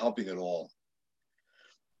not helping at all.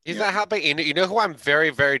 He's not helping. You know who I'm very,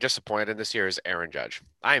 very disappointed in this year is Aaron Judge.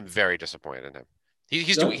 I am very disappointed in him.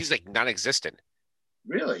 He's like non-existent.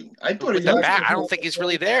 Really? I thought with the bat, I don't think he's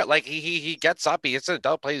really there. Like he gets up, he hits an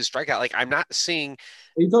adult, plays a strikeout. Like I'm not seeing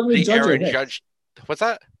Are you talking the Judge Aaron Judge. What's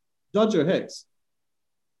that? Judge or Hicks?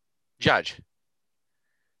 Judge.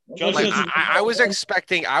 Like, I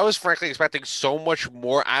was frankly expecting so much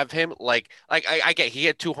more out of him. Like I get he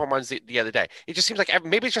had 2 home runs the other day. It just seems like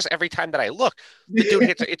maybe it's just every time that I look, the dude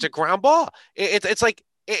hits it's a ground ball. It's like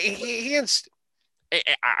he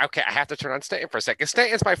okay, I have to turn on Stanton for a second.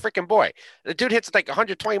 Stanton's my freaking boy. The dude hits like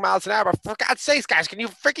 120 miles an hour. For God's sakes, guys, can you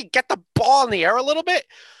freaking get the ball in the air a little bit?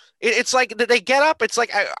 It's like they get up. It's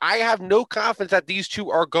like I have no confidence that these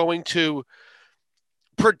two are going to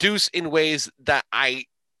produce in ways that I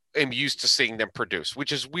am used to seeing them produce,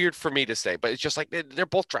 which is weird for me to say, but it's just like they're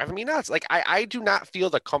both driving me nuts. Like I do not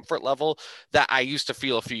feel the comfort level that I used to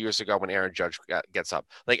feel a few years ago when Aaron Judge gets up.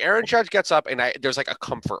 Like Aaron Judge gets up and there's like a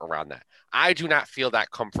comfort around that. I do not feel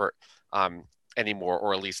that comfort anymore,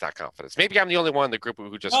 or at least that confidence. Maybe I'm the only one in the group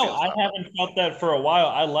who just feels I that haven't felt that for a while.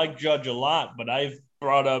 I like Judge a lot, but I've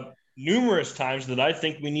brought up numerous times that I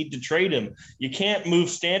think we need to trade him. You can't move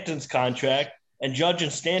Stanton's contract, and Judge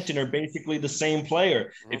and Stanton are basically the same player.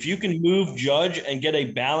 Mm-hmm. If you can move Judge and get a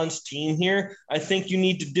balanced team here, I think you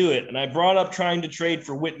need to do it. And I brought up trying to trade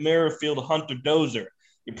for Whit Merrifield, Hunter Dozier.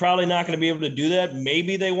 You're probably not going to be able to do that.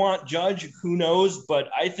 Maybe they want Judge, who knows? But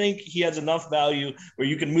I think he has enough value where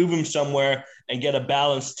you can move him somewhere and get a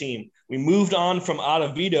balanced team. We moved on from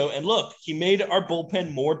Ottavino, and look, he made our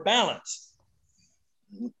bullpen more balanced.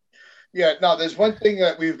 Yeah, no, there's one thing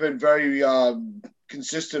that we've been very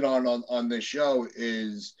consistent on this show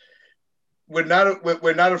is we're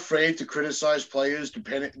not afraid to criticize players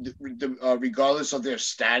regardless of their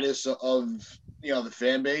status of the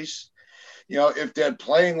fan base. If they're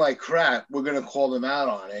playing like crap, we're going to call them out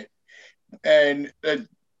on it. And at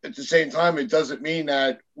the same time, it doesn't mean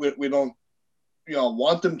that we don't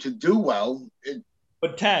want them to do well.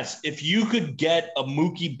 But Taz, if you could get a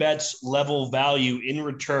Mookie Betts level value in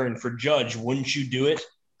return for Judge, wouldn't you do it? It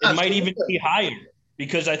Absolutely. Might even be higher,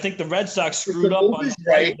 because I think the Red Sox screwed up on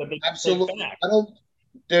right. Absolutely.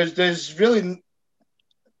 There's really,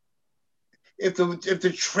 if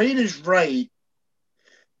the trade is right,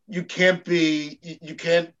 you can't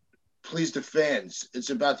please the fans. It's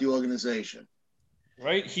about the organization.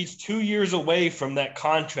 Right? He's 2 years away from that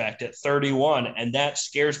contract at 31, and that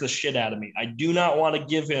scares the shit out of me. I do not want to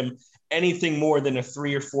give him anything more than a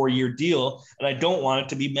 3 or 4 year deal, and I don't want it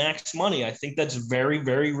to be max money. I think that's very,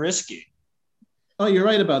 very risky. Oh, you're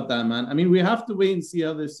right about that, man. I mean, we have to wait and see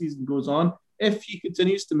how this season goes on. If he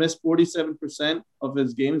continues to miss 47% of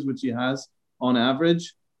his games, which he has on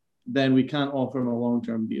average, then we can't offer him a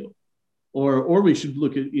long-term deal, or we should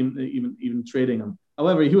look at even trading him.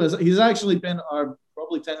 However, he's actually been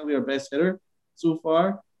probably technically our best hitter so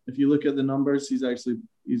far. If you look at the numbers, his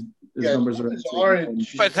numbers are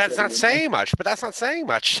orange. But that's not saying much.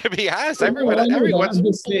 To be honest,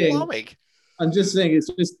 everyone's blowing. I'm just saying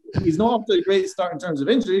he's not off to a great start in terms of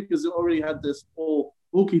injury, because they already had this whole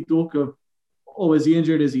okey doke of, is he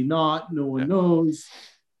injured? Is he not? No one knows.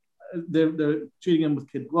 They're treating him with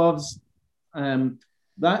kid gloves.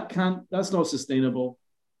 That's not sustainable.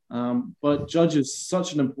 But Judge is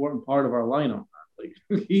such an important part of our lineup. Like,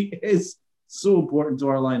 he is so important to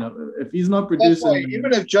our lineup. If he's not producing,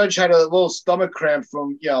 even if Judge had a little stomach cramp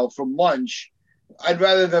from lunch, I'd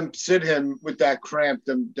rather them sit him with that cramp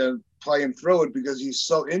than play him through it, because he's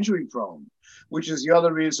so injury prone. which is the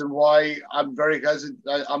other reason why I'm very hesitant.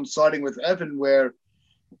 I'm siding with Evan, where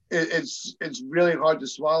it's really hard to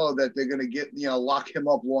swallow that they're going to lock him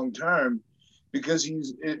up long term, because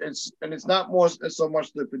it's not more so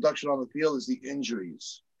much the production on the field as the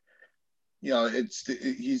injuries.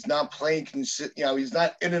 He's not playing. He's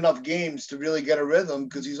not in enough games to really get a rhythm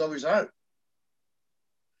because he's always hurt.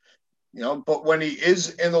 But when he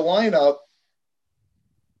is in the lineup,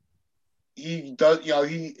 he does.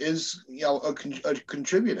 He is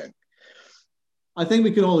contributing. I think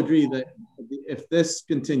we can all agree that if this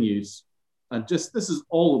continues, and this is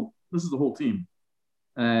the whole team.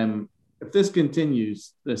 If this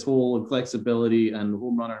continues, this whole inflexibility and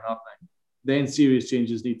home run or nothing, then serious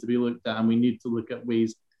changes need to be looked at, and we need to look at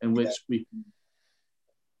ways in which we can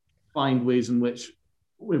find ways in which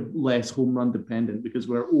we're less home run dependent, because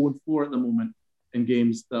we're 0-4 at the moment in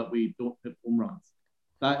games that we don't hit home runs.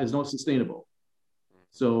 That is not sustainable.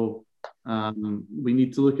 So we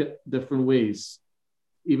need to look at different ways,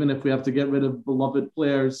 even if we have to get rid of beloved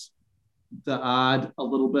players to add a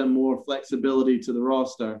little bit more flexibility to the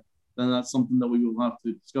roster. Then that's something that we will have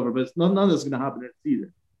to discover. But none of this is going to happen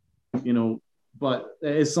either. But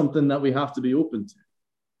it is something that we have to be open to.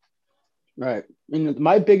 Right.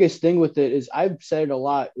 My biggest thing with it is, I've said it a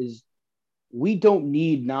lot, is we don't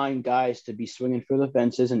need 9 guys to be swinging for the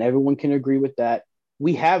fences, and everyone can agree with that.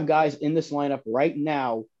 We have guys in this lineup right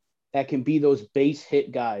now that can be those base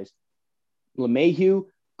hit guys. LeMahieu,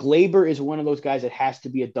 Glaber is one of those guys that has to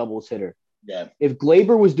be a doubles hitter. Yeah. If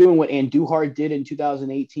Glaber was doing what Andujar did in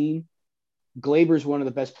 2018, Glaber's one of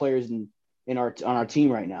the best players on our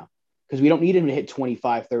team right now, because we don't need him to hit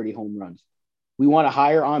 25, 30 home runs. We want to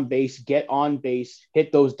hire on base, get on base,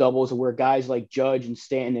 hit those doubles, where guys like Judge and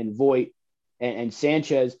Stanton and Voit and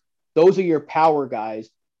Sanchez, those are your power guys.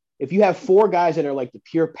 If you have 4 guys that are like the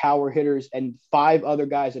pure power hitters and 5 other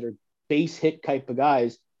guys that are base hit type of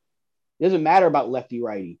guys, it doesn't matter about lefty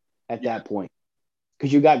righty at that point,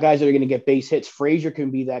 because you got guys that are going to get base hits. Frazier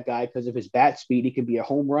can be that guy because of his bat speed. He could be a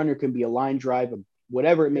home run, or can be a line drive,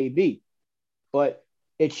 whatever it may be. But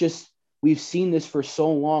it's just, we've seen this for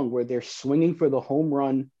so long, where they're swinging for the home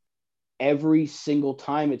run every single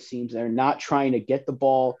time, it seems. They're not trying to get the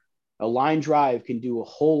ball. A line drive can do a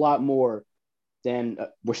whole lot more than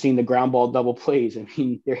we're seeing the ground ball double plays. I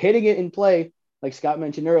mean, they're hitting it in play, like Scott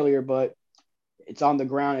mentioned earlier, but it's on the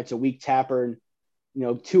ground. It's a weak tapper,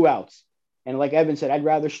 and 2 outs. And like Evan said, I'd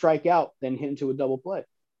rather strike out than hit into a double play.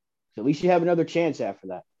 So at least you have another chance after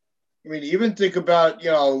that. I mean, even think about,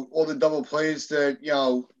 all the double plays that,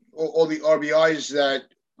 all the RBIs that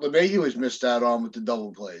LeMahieu has missed out on with the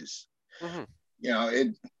double plays. Mm-hmm.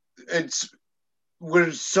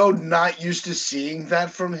 We're so not used to seeing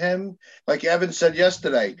that from him. Like Evan said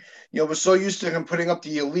yesterday, we're so used to him putting up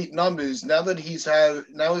the elite numbers. Now that he's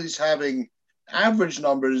having average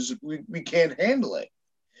numbers, we can't handle it.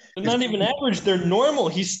 They're not even average. They're normal.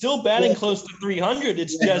 He's still batting close to 300.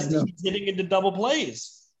 It's just he's hitting into double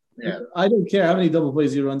plays. Yeah. I don't care how many double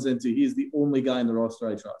plays he runs into. He's the only guy in the roster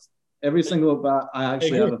I trust. Every single bat, I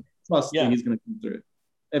actually have a trust that he's going to come through.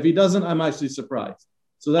 If he doesn't, I'm actually surprised.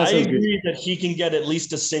 So I agree that he can get at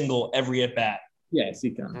least a single every at bat. Yes,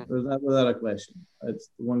 he can, without a question. It's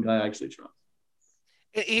the one guy I actually trust.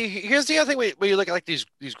 Here's the other thing: when you look at like these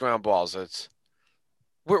ground balls,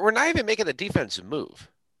 we're not even making a defensive move.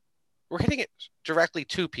 We're hitting it directly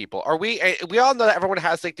to people. Are we? We all know that everyone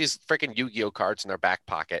has like these freaking Yu-Gi-Oh cards in their back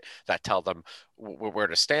pocket that tell them where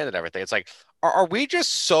to stand and everything. It's like, are we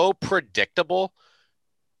just so predictable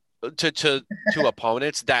to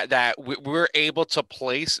opponents that we're able to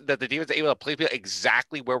place, that the defense is able to place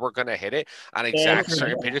exactly where we're going to hit it on exact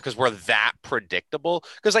certain pitches, because we're that predictable?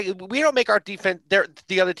 Because like, we don't make our defense,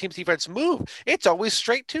 the other team's defense move. It's always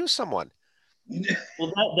straight to someone.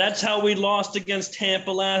 Well, that's how we lost against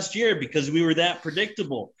Tampa last year, because we were that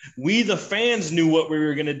predictable. We, the fans, knew what we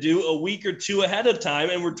were going to do a week or 2 ahead of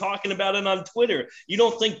time, and we're talking about it on Twitter. You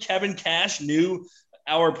don't think Kevin Cash knew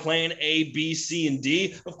our plan A, B, C, and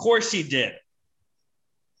D? Of course he did.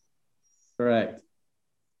 Correct.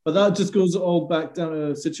 But that just goes all back down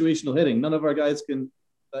to situational hitting. None of our guys can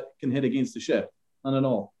hit against the shift. None at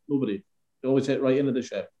all. Nobody. They always hit right into the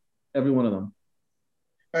shift. Every one of them.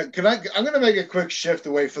 I'm going to make a quick shift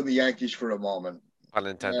away from the Yankees for a moment.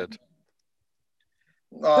 Unintended.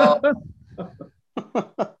 You're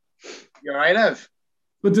right, Ev?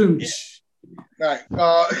 But All right.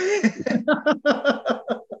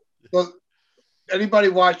 Well, anybody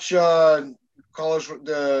watch Carlos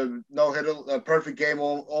the no hitter, perfect game,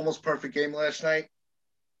 almost perfect game last night?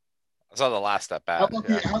 I saw the last at bat.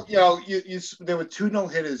 There were 2 no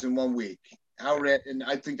hitters in 1 week. How rare, and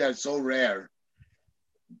I think that's so rare.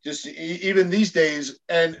 just even these days,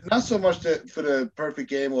 and not so much for the perfect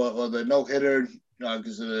game or the no hitter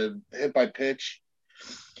because of the hit by pitch.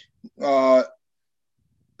 That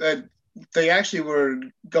they actually were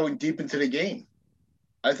going deep into the game.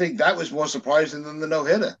 I think that was more surprising than the no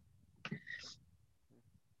hitter.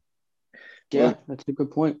 Yeah, that's a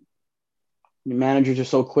good point. The managers are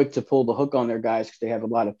so quick to pull the hook on their guys because they have a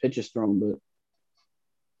lot of pitches thrown, but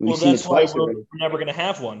that's why we're never going to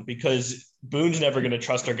have one, because Boone's never going to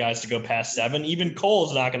trust our guys to go past 7. Even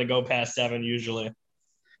Cole's not going to go past 7 usually.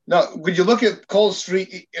 No, when you look at Cole's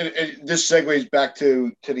streak, and this segues back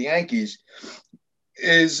to the Yankees,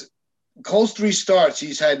 is Cole's 3 starts.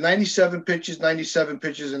 He's had 97 pitches,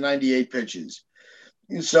 and 98 pitches.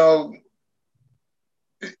 And so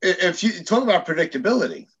if you talk about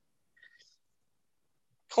predictability,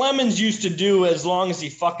 Clemens used to do as long as he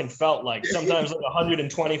fucking felt like, sometimes like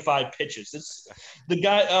 125 pitches. It's the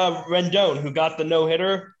guy, Rendon, who got the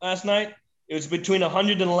no-hitter last night. It was between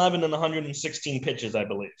 111 and 116 pitches, I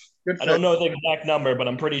believe. I don't know the exact number, but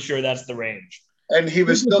I'm pretty sure that's the range. And he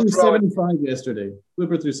was still throwing 75 yesterday.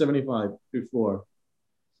 Flipper threw 75 before.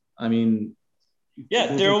 I mean,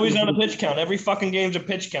 yeah, they're always on a pitch count. Every fucking game's a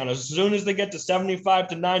pitch count. As soon as they get to 75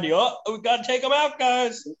 to 90, we got to take them out,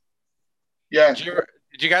 guys. Yeah.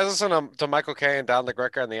 Did you guys listen to Michael Kay and Don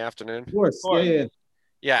LaGreca in the afternoon? Of course. Yeah.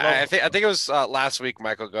 Yeah, I think it was last week.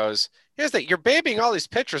 Michael goes, "Here's the you're babying all these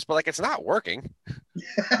pitchers, but like it's not working.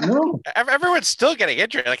 No, everyone's still getting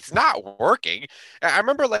injured. Like it's not working." I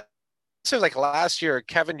remember like last year,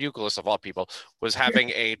 Kevin Youkilis of all people was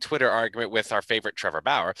having a Twitter argument with our favorite Trevor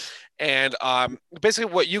Bauer, and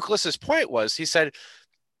basically what Youkilis's point was, he said,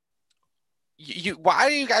 why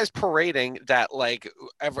are you guys parading that like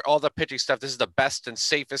all the pitching stuff? This is the best and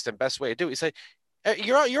safest and best way to do it. He said,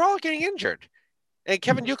 you're all getting injured. And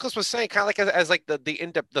Kevin Youkilis was saying, kind of like as like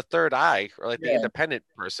the third eye or like the independent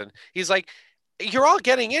person. He's like, you're all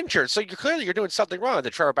getting injured, so you're doing something wrong. And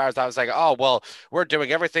the Trevor Bauer was like, oh well, we're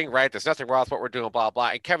doing everything right. There's nothing wrong with what we're doing, blah blah.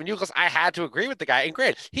 And Kevin Youkilis, I had to agree with the guy. And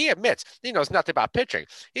great, he admits he knows nothing about pitching.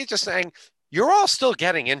 He's just saying you're all still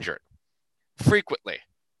getting injured frequently.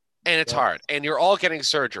 And it's hard, and you're all getting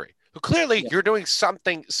surgery. Clearly, you're doing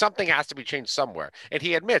something. Something has to be changed somewhere. And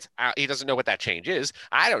he admits he doesn't know what that change is.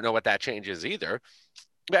 I don't know what that change is either.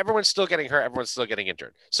 But everyone's still getting hurt. Everyone's still getting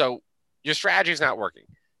injured. So your strategy is not working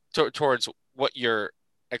towards what you're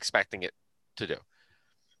expecting it to do.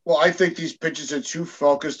 Well, I think these pitches are too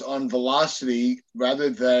focused on velocity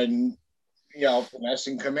rather than, finesse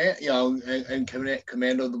and command, and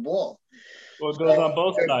command of the ball. Well, it goes on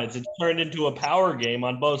both sides. It's turned into a power game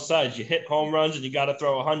on both sides. You hit home runs and you got to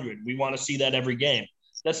throw 100. We want to see that every game.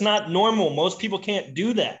 That's not normal. Most people can't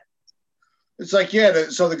do that. It's like,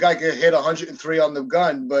 so the guy can hit 103 on the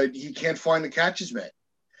gun, but he can't find the catcher's mitt.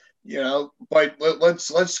 But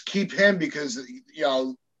let's keep him because,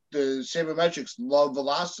 the sabermetrics love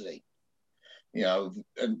velocity. And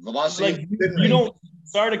velocity. You don't.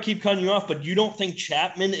 Sorry to keep cutting you off, but you don't think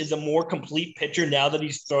Chapman is a more complete pitcher now that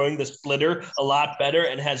he's throwing the splitter a lot better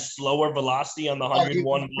and has slower velocity on the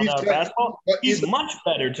 101 mile fastball? He's much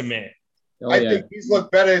better to me. I think he's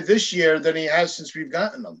looked better this year than he has since we've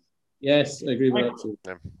gotten him. Yes, I agree with that too.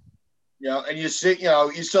 And you see,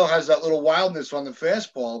 he still has that little wildness on the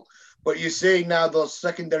fastball, but you're seeing now those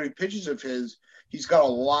secondary pitches of his, he's got a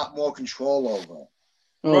lot more control over.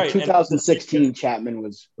 Well, 2016 Chapman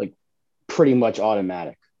was like pretty much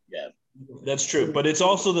automatic. Yeah, that's true. But it's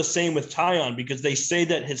also the same with Taillon because they say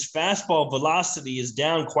that his fastball velocity is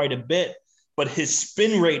down quite a bit, but his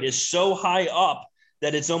spin rate is so high up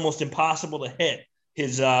that it's almost impossible to hit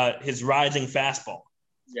his rising fastball.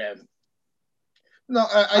 Yeah. No,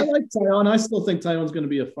 I like Taillon. I still think Taillon's going to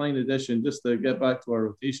be a fine addition. Just to get back to our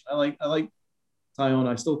rotation, I like Taillon.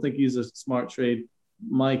 I still think he's a smart trade.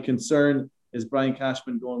 My concern is Brian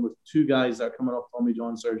Cashman going with 2 guys that are coming off Tommy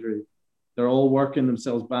John surgery. They're all working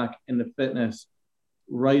themselves back into fitness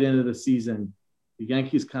right into the season. The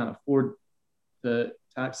Yankees can't afford to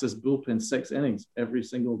tax this bullpen 6 innings every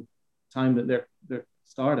single time that they're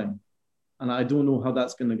starting. And I don't know how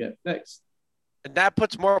that's going to get fixed. And that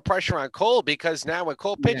puts more pressure on Cole because now when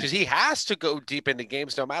Cole pitches, he has to go deep into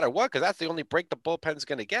games no matter what because that's the only break the bullpen's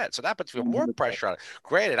going to get. So that puts even more pressure on it.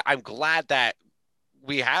 Granted, I'm glad that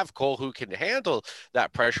we have Cole who can handle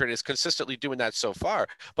that pressure and is consistently doing that so far.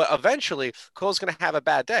 But eventually, Cole's going to have a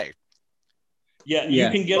bad day. Yeah, you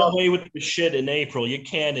can get away with the shit in April. You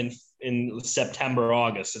can't in September,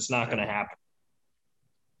 August. It's not going to happen.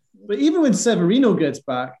 But even when Severino gets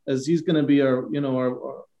back, as he's going to be our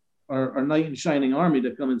knight in shining army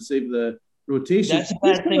to come and save the rotation, that's a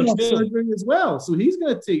bad thing too. Surgery as well. So he's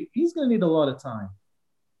going to need a lot of time.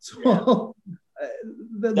 So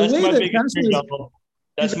the That's way my that biggest fear, Cashman is, Double.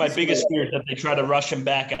 That's my biggest fear, that they try to rush him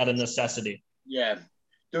back out of necessity. Yeah.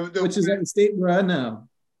 which is at the state we're at now.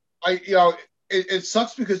 It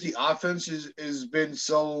sucks because the offense has been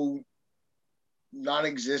so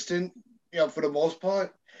non-existent, for the most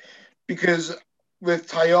part. Because with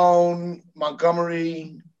Tyone,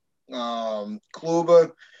 Montgomery,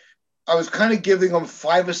 Kluber, I was kind of giving them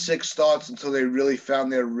 5 or 6 starts until they really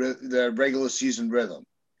found their regular season rhythm,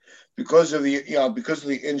 because of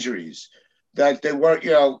the injuries that they weren't.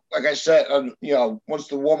 Like I said, once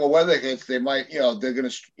the warmer weather hits, they might, they're gonna,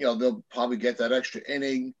 they'll probably get that extra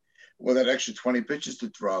inning or that extra 20 pitches to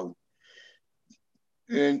throw,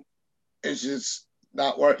 and it's just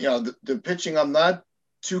not work. The pitching I'm not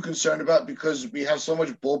too concerned about, because we have so much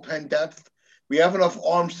bullpen depth. We have enough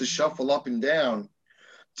arms to shuffle up and down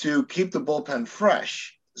to keep the bullpen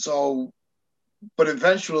fresh. So, but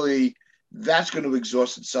eventually that's going to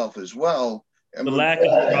exhaust itself as well. And The lack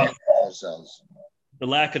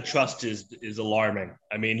of trust is alarming.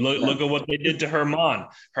 I mean, look at what they did to Herman.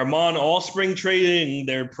 Herman, all spring training,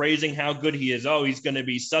 they're praising how good he is. Oh, he's going to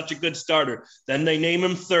be such a good starter. Then they name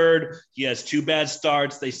him third. He has 2 bad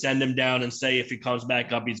starts. They send him down and say if he comes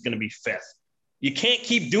back up, he's going to be 5th. You can't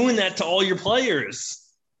keep doing that to all your players.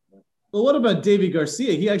 Well, what about Davy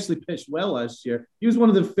Garcia? He actually pitched well last year. He was one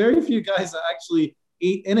of the very few guys that actually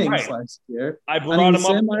 8 innings last year. I brought him up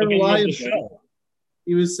on the show.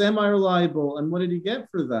 He was semi-reliable, and what did he get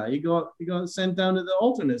for that? He got sent down to the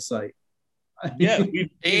alternate site. Yeah,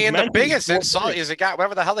 and the biggest insult is a guy,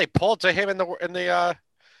 whatever the hell they pulled to him in the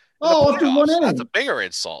after 1 inning. That's a bigger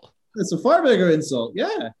insult. That's a far bigger insult.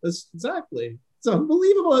 Yeah, that's exactly. It's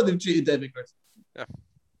unbelievable how they've treated David Garcia. Yeah.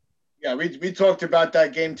 Yeah, we talked about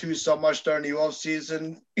that game too so much during the off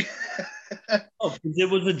season. It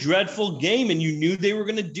was a dreadful game, and you knew they were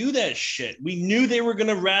going to do that shit. We knew they were going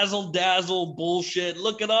to razzle dazzle bullshit.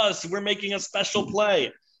 Look at us, we're making a special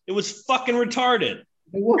play. It was fucking retarded.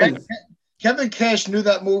 It was. Kevin Cash knew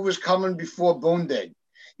that move was coming before Boone did.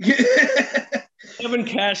 Kevin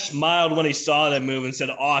Cash smiled when he saw that move and said,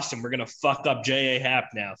 "Awesome, we're going to fuck up J.A. Happ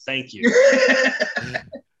now. Thank you."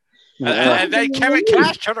 And then Kevin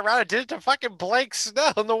Cash turned around and did it to fucking Blake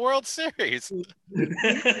Snell in the World Series.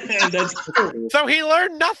 That's cool. So he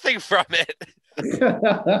learned nothing from it.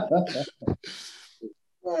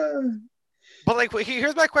 But like,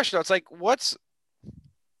 here's my question. It's like, what's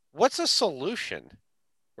a solution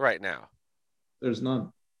right now? There's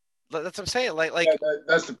none. That's what I'm saying. Like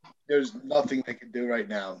there's nothing they can do right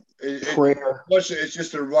now. Prayer. It's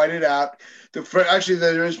just to write it out. Actually,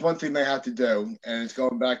 there is one thing they have to do, and it's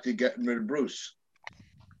going back to getting rid of Bruce.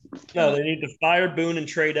 No, they need to fire Boone and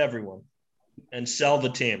trade everyone and sell the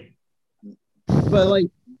team. But like,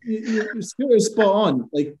 you're spot on.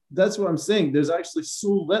 Like, that's what I'm saying. There's actually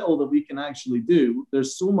so little that we can actually do.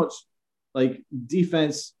 There's so much, like,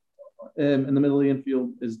 defense in the middle of the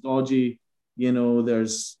infield is dodgy.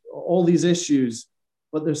 There's all these issues,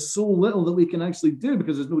 but there's so little that we can actually do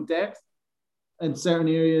because there's no depth in certain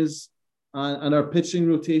areas, and our pitching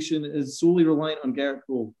rotation is solely reliant on Garrett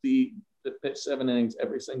Cole to pitch 7 innings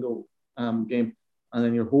every single game, and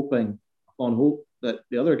then you're hoping upon hope that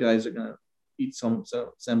the other guys are going to eat some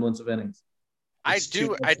semblance of innings. I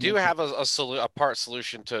do have a part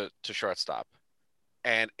solution to shortstop,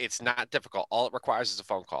 and it's not difficult. All it requires is a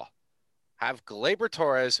phone call. Have Gleyber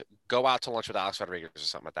Torres go out to lunch with Alex Rodriguez or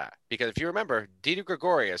something like that. Because if you remember, Didi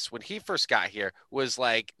Gregorius, when he first got here, was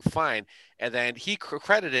like fine. And then he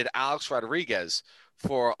credited Alex Rodriguez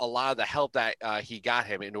for a lot of the help that he got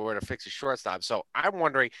him in order to fix his shortstop. So I'm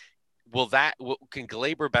wondering, can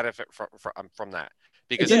Gleyber benefit from that?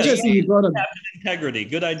 Because it's interesting you brought up integrity.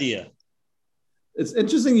 Good idea. It's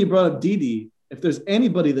interesting you brought up Didi. If there's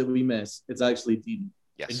anybody that we miss, it's actually Didi.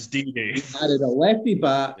 Yes. It's Didi. Added a lefty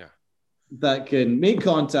bat. Yeah. That can make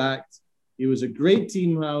contact. He was a great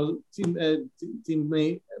teammate,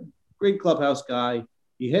 great clubhouse guy.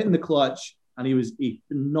 He hit in the clutch, and he was a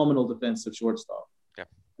phenomenal defensive shortstop. Yeah.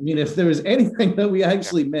 I mean, if there was anything that we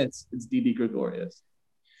actually missed, it's Didi Gregorius.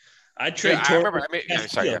 I trade.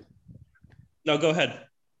 Sorry. No, go ahead.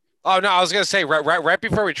 Oh, no, I was going to say, right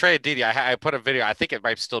before we traded Didi, I put a video, I think it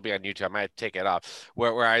might still be on YouTube, I might take it off,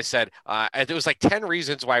 where I said, there was like 10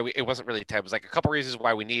 reasons why it wasn't really 10, it was like a couple reasons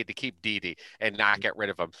why we needed to keep Didi and not get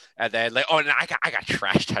rid of him. And then, like, and I got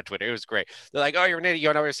trashed on Twitter. It was great. They're like, oh, you're an idiot.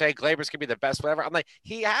 You know what you're saying? Gleyber's going to be the best, whatever. I'm like,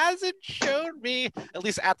 he hasn't shown me, at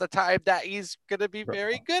least at the time, that he's going to be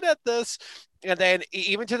very good at this. And then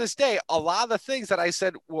even to this day, a lot of the things that I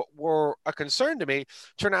said were a concern to me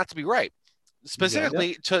turn out to be right.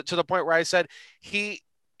 Specifically to the point where I said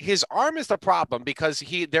his arm is the problem because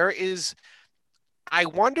I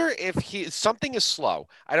wonder if something is slow.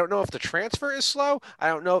 I don't know if the transfer is slow. I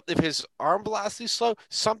don't know if his arm velocity is slow.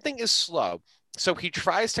 Something is slow. So he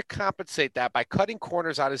tries to compensate that by cutting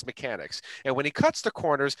corners on his mechanics. And when he cuts the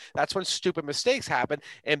corners, that's when stupid mistakes happen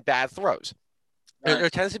and bad throws. There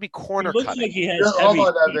tends to be He corner looks cutting. like he has Yeah, hold heavy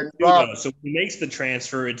on, feet Evan. too, Rob. though. So when he makes the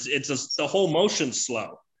transfer, the whole motion's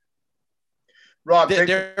slow. Rob,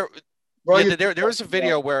 There was a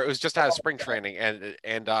video where it was just out of spring training, and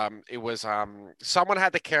it was someone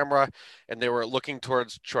had the camera and they were looking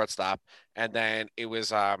towards shortstop, and then it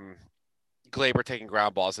was Glaber taking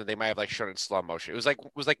ground balls, and they might have like shown it in slow motion. It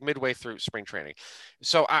was like midway through spring training.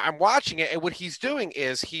 So I'm watching it, and what he's doing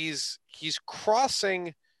is he's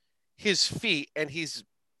crossing his feet, and his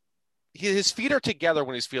feet are together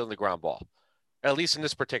when he's fielding the ground ball. At least in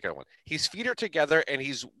this particular one, his feet are together, and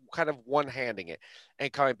he's kind of one-handing it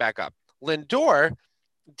and coming back up. Lindor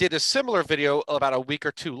did a similar video about a week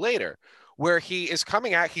or two later, where he is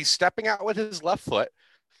coming out, he's stepping out with his left foot,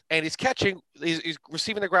 and he's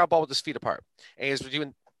receiving the ground ball with his feet apart, and he's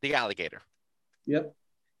doing the alligator. Yep.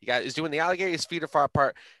 He's doing the alligator, his feet are far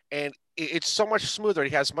apart, and it's so much smoother. He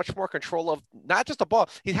has much more control of not just the ball,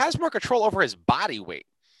 he has more control over his body weight.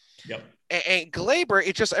 Yep. And Glaber,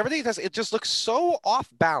 it just looks so off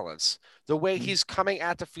balance the way he's coming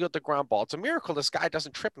at the field, the ground ball. It's a miracle this guy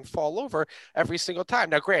doesn't trip and fall over every single time.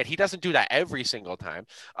 Now, granted, he doesn't do that every single time,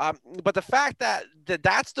 but the fact that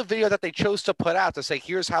that's the video that they chose to put out to say,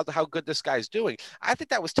 here's how good this guy's doing, I think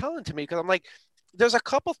that was telling to me, because I'm like, there's a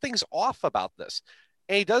couple things off about this.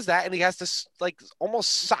 And he does that, and he has this like almost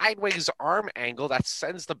sideways arm angle that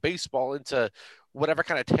sends the baseball into whatever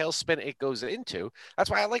kind of tailspin it goes into. That's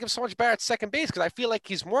why I like him so much better at second base, because I feel like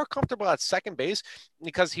he's more comfortable at second base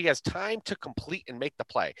because he has time to complete and make the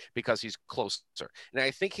play because he's closer. And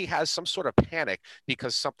I think he has some sort of panic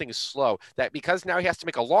because something is slow, that because now he has to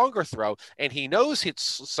make a longer throw and he knows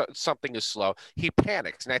something is slow, he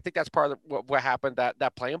panics. And I think that's part of what happened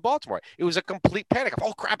that play in Baltimore. It was a complete panic of,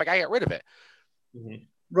 oh crap, I got to get rid of it. Mm-hmm.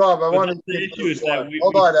 Rob, I want to. The issue is that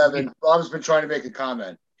hold on, Evan. Rob's been trying to make a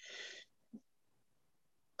comment.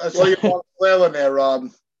 I saw you flailing there, Rob.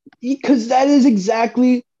 Because that is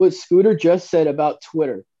exactly what Scooter just said about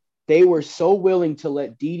Twitter. They were so willing to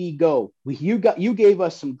let Didi go. You gave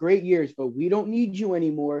us some great years, but we don't need you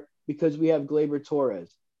anymore because we have Gleyber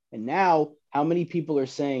Torres. And now, how many people are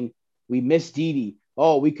saying we miss Didi?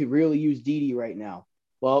 Oh, we could really use Didi right now.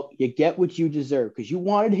 Well, you get what you deserve because you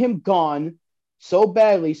wanted him gone so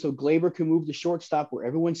badly so Gleyber can move to shortstop where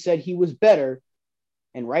everyone said he was better.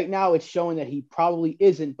 And right now it's showing that he probably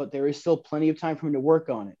isn't, but there is still plenty of time for him to work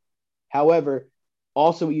on it. However,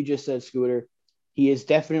 also what you just said, Scooter, he is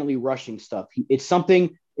definitely rushing stuff. It's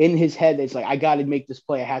something in his head that's like, I got to make this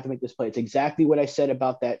play. I have to make this play. It's exactly what I said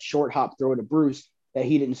about that short hop throw to Bruce that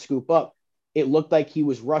he didn't scoop up. It looked like he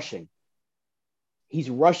was rushing. He's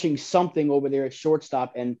rushing something over there at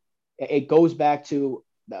shortstop. And it goes back to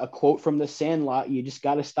a quote from The Sandlot. You just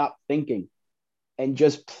got to stop thinking and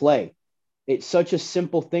just play. It's such a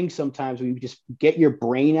simple thing sometimes where you just get your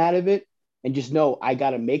brain out of it and just know I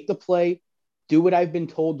got to make the play, do what I've been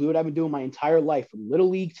told, do what I've been doing my entire life from Little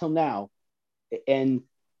League till now. And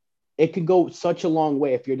it can go such a long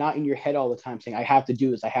way if you're not in your head all the time saying, I have to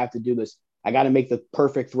do this, I have to do this. I got to make the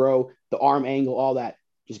perfect throw, the arm angle, all that.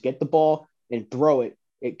 Just get the ball and throw it.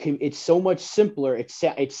 It's so much simpler.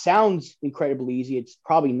 It sounds incredibly easy. It's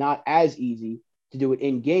probably not as easy to do it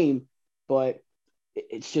in game, but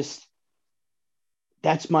it's just,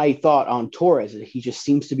 that's my thought on Torres. He just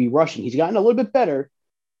seems to be rushing. He's gotten a little bit better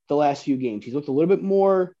the last few games. He's looked a little bit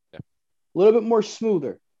more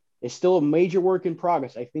smoother. It's still a major work in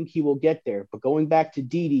progress. I think he will get there. But going back to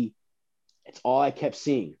Didi, it's all I kept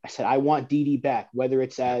seeing. I said, I want Didi back, whether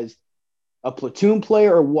it's as a platoon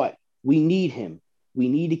player or what. We need him. We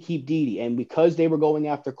need to keep Didi. And because they were going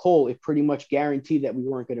after Cole, it pretty much guaranteed that we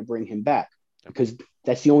weren't going to bring him back because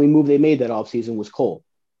that's the only move they made that offseason was Cole.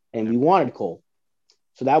 And we wanted Cole.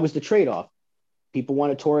 So that was the trade-off. People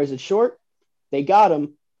wanted Torres at short. They got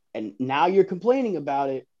him. And now you're complaining about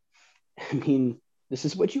it. I mean, this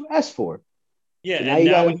is what you asked for. Yeah, so and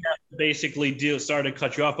now we have to basically sorry to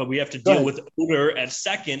cut you off, but we have to deal with Oder at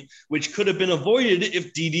second, which could have been avoided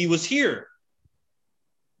if Didi was here.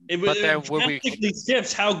 It drastically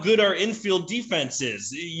shifts how good our infield defense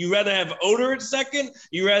is. You rather have Oder at second,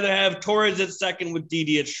 you rather have Torres at second with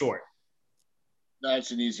Didi at short.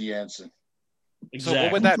 That's an easy answer. Exactly. So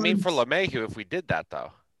what would that mean for LeMahieu if we did that,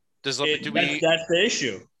 though? That's the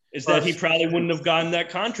issue, is that he probably wouldn't have gotten that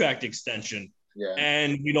contract extension. Yeah.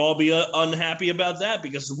 And you'd all be unhappy about that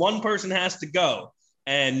because one person has to go.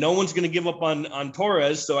 And no one's going to give up on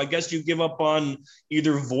Torres, so I guess you give up on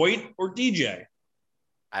either Voit or DJ.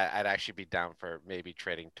 I'd actually be down for maybe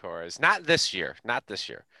trading Torres. Not this year.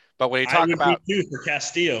 But when you I talk would about be too for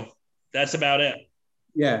Castillo. That's about it.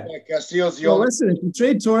 Yeah. Castillo's the Well, only. listen, if you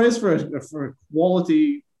trade Torres for a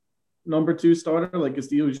quality number 2 starter, like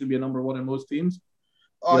Castillo should be a number 1 in most teams,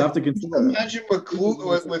 you have to consider that. Imagine with Cole. We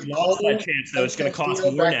lost that chance, though. It's going to cost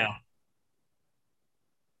more now.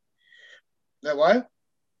 That what?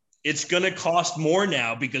 It's going to cost more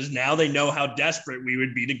now because now they know how desperate we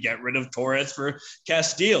would be to get rid of Torres for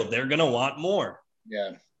Castillo. They're going to want more.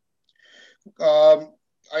 Yeah. I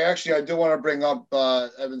do want to bring up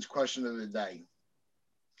Evan's question of the day.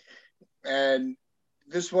 And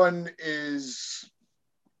this one is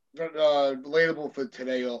relatable for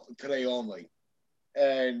today only.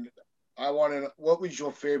 And I want to know, what was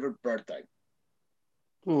your favorite birthday?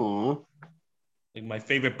 Aww. Like my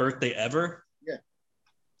favorite birthday ever? Yeah.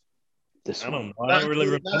 This I one. don't know. I don't really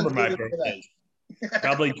remember my birthday.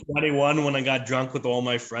 Probably 21 when I got drunk with all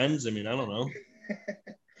my friends. I mean, I don't know.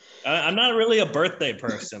 I'm not really a birthday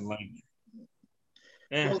person. Like,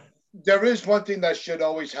 well, there is one thing that should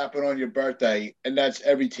always happen on your birthday, and that's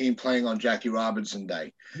every team playing on Jackie Robinson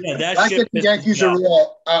Day. Yeah, that Back shit. at the Yankees are raw.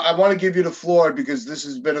 I want to give you the floor because this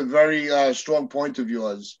has been a very strong point of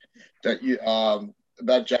yours that you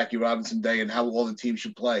about Jackie Robinson Day and how all the teams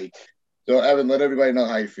should play. So, Evan, let everybody know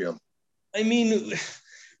how you feel. I mean,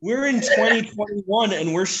 we're in 2021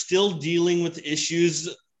 and we're still dealing with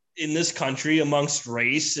issues in this country amongst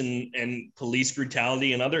race and police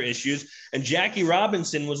brutality and other issues. And Jackie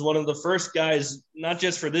Robinson was one of the first guys, not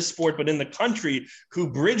just for this sport, but in the country,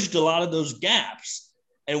 who bridged a lot of those gaps.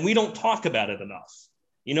 And we don't talk about it enough.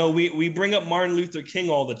 You know, we bring up Martin Luther King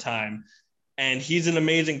all the time, and he's an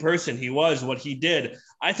amazing person. He was what he did.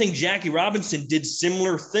 I think Jackie Robinson did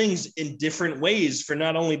similar things in different ways for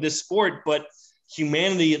not only this sport, but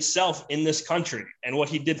humanity itself in this country and what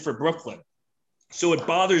he did for Brooklyn. So it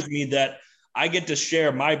bothers me that I get to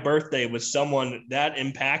share my birthday with someone that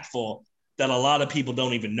impactful that a lot of people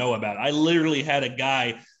don't even know about. I literally had a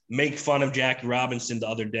guy make fun of Jackie Robinson the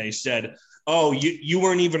other day, said, "Oh, you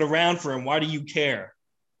weren't even around for him. Why do you care?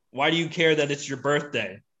 Why do you care that it's your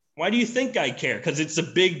birthday? Why do you think I care? Because it's a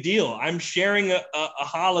big deal. I'm sharing a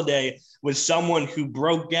holiday with someone who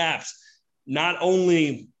broke gaps. Not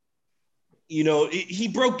only, you know, he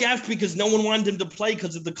broke gaps because no one wanted him to play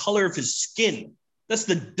because of the color of his skin. That's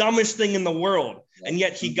the dumbest thing in the world. And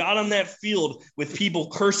yet he got on that field with people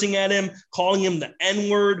cursing at him, calling him the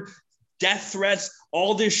N-word, death threats,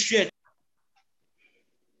 all this shit.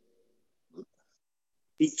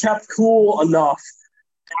 He kept cool enough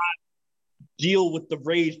to deal with the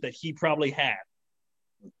rage that he probably had.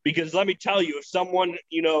 Because let me tell you, if someone,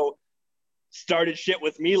 you know, started shit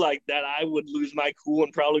with me like that, I would lose my cool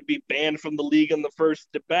and probably be banned from the league on the first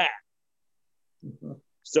at bat.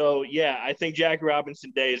 So, yeah, I think Jackie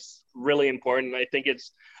Robinson Day is really important. I think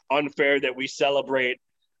it's unfair that we celebrate,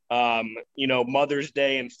 you know, Mother's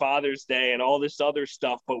Day and Father's Day and all this other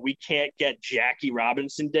stuff, but we can't get Jackie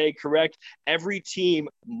Robinson Day correct. Every team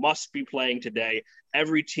must be playing today.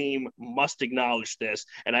 Every team must acknowledge this.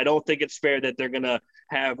 And I don't think it's fair that they're going to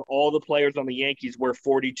have all the players on the Yankees wear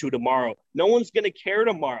 42 tomorrow. No one's going to care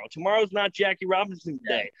tomorrow. Tomorrow's not Jackie Robinson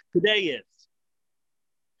Day. Today is.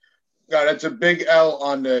 Yeah, that's a big L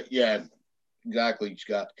on the – yeah, exactly,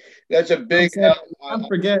 Scott. That's a big L. Don't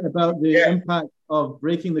forget about the impact of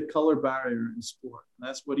breaking the color barrier in sport.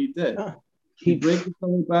 That's what he did. He break the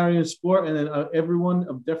color barrier in sport, and then everyone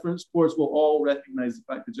of different sports will all recognize the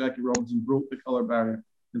fact that Jackie Robinson broke the color barrier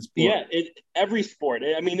in sport. Yeah, every sport.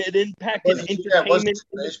 I mean, it impacted entertainment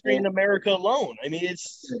industry in America alone. I mean,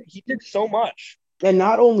 he did so much. And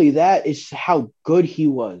not only that, it's how good he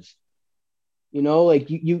was. You know, like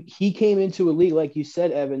he came into a league, like you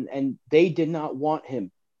said, Evan, and they did not want him.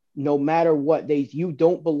 No matter what, you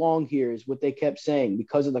don't belong here is what they kept saying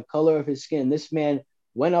because of the color of his skin. This man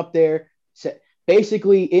went up there, said,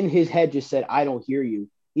 basically in his head just said, "I don't hear you,"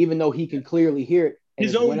 even though he can clearly hear it. And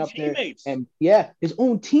his own teammates. His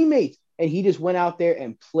own teammates. And he just went out there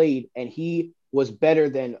and played, and he was better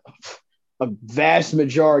than a vast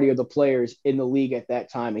majority of the players in the league at that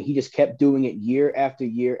time. And he just kept doing it year after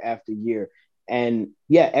year after year. And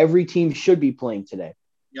yeah, every team should be playing today.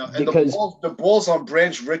 Yeah, and because the ball's on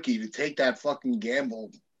Branch Rickey to take that fucking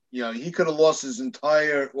gamble. You know, he could have lost his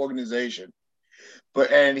entire organization.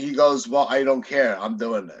 And he goes, "Well, I don't care. I'm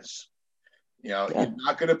doing this. You know, You're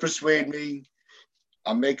not going to persuade me.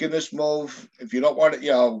 I'm making this move. If you don't want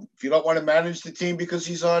to, if you don't want to manage the team because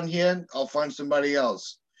he's on here, I'll find somebody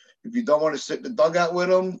else. If you don't want to sit in the dugout with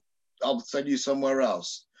him, I'll send you somewhere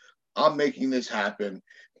else. I'm making this happen."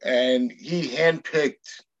 And he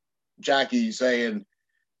handpicked Jackie, saying,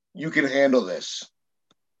 "You can handle this."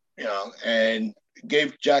 and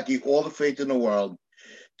gave Jackie all the faith in the world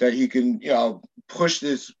that he can, push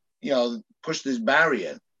this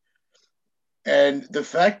barrier. And the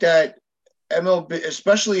fact that MLB,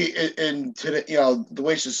 especially in today, the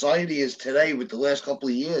way society is today with the last couple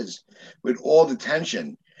of years, with all the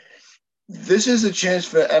tension, this is a chance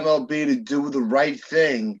for MLB to do the right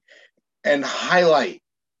thing and highlight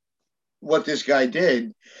what this guy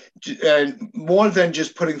did, and more than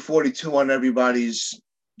just putting 42 on everybody's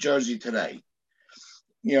jersey today.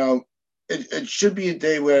 It should be a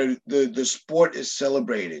day where the sport is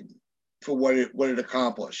celebrated for what it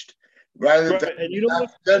accomplished, rather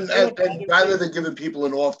than giving people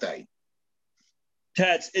an off day.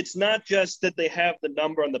 Tats, it's not just that they have the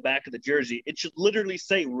number on the back of the jersey. It should literally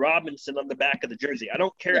say Robinson on the back of the jersey. I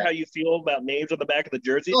don't care how you feel about names on the back of the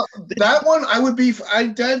jersey. That one, I'm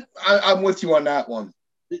with you on that one.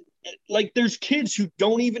 Like, there's kids who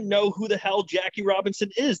don't even know who the hell Jackie Robinson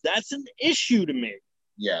is. That's an issue to me.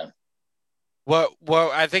 Yeah. What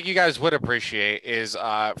I think you guys would appreciate is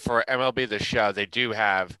for MLB The Show, they do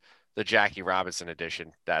have the Jackie Robinson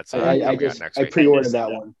edition. That's coming out next week. I pre-ordered that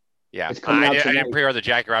one. Yeah, I didn't pre-order the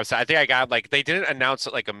Jackie Robinson. I think I got they didn't announce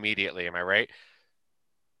it immediately. Am I right?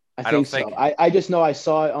 I think so. I just know I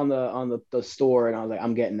saw it on the store and I was like,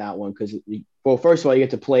 I'm getting that one because, well, first of all, you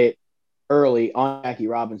get to play it early on Jackie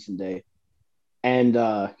Robinson Day,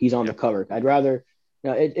 and he's on the cover. I'd rather,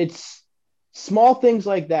 it's small things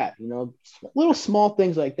like that, little small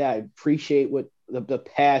things like that. Appreciate what the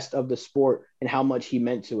past of the sport and how much he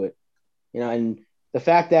meant to it, and the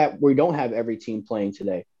fact that we don't have every team playing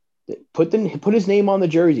today. Put his name on the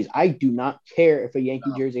jerseys. I do not care if a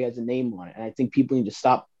Yankee jersey has a name on it, and I think people need to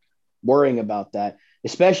stop worrying about that,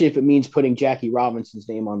 especially if it means putting Jackie Robinson's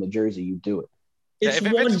name on the jersey. You do it. If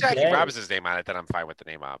it's Jackie Robinson's name on it, then I'm fine with the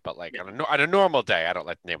name on it. But on a normal day, I don't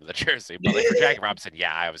like the name of the jersey. But for Jackie Robinson,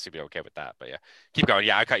 I obviously be okay with that. But keep going.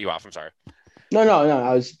 I cut you off. I'm sorry. No.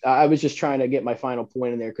 I was just trying to get my final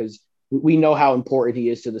point in there because we know how important he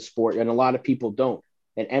is to the sport, and a lot of people don't.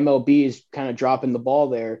 And MLB is kind of dropping the ball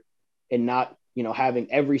there and not,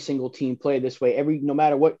 having every single team play this way. No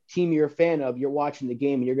matter what team you're a fan of, you're watching the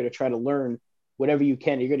game and you're going to try to learn whatever you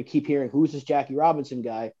can. You're going to keep hearing, who's this Jackie Robinson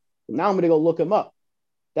guy? Now I'm going to go look him up.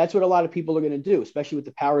 That's what a lot of people are going to do, especially with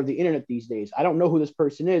the power of the internet these days. I don't know who this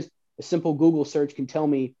person is. A simple Google search can tell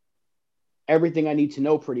me everything I need to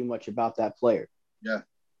know pretty much about that player. Yeah.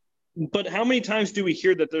 But how many times do we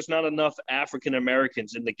hear that there's not enough African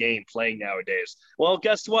Americans in the game playing nowadays? Well,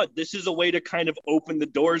 guess what? This is a way to kind of open the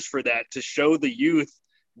doors for that, to show the youth,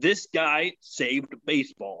 this guy saved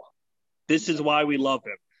baseball. This is why we love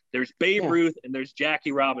him. There's Babe Ruth and there's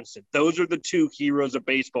Jackie Robinson. Those are the two heroes of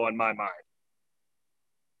baseball in my mind.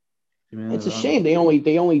 It's a shame they only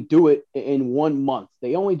do it in 1 month.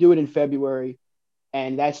 They only do it in February,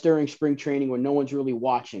 and that's during spring training when no one's really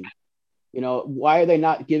watching. Why are they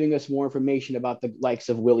not giving us more information about the likes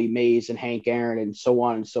of Willie Mays and Hank Aaron and so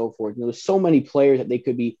on and so forth? There's so many players that they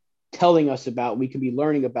could be telling us about, we could be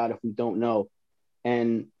learning about if we don't know.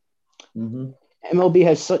 And MLB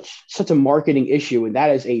has such a marketing issue, and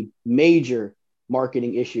that is a major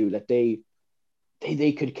marketing issue that they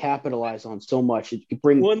could capitalize on so much. It could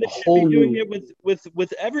bring they should be doing it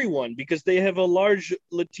with everyone, because they have a large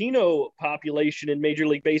Latino population in Major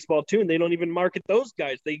League Baseball too, and they don't even market those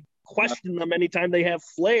guys. They question them anytime they have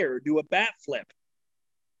flair, do a bat flip.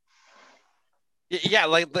 Yeah,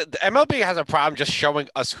 the MLB has a problem just showing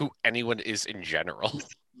us who anyone is in general.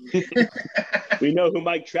 We know who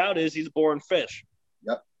Mike Trout is. He's a born fish.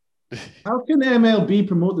 Yep. How can MLB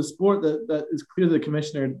promote the sport that is clear the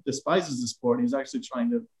commissioner despises the sport? He's actually trying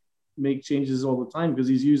to make changes all the time because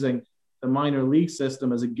he's using the minor league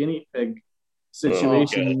system as a guinea pig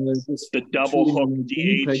situation. The double hook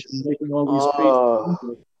DH. Making all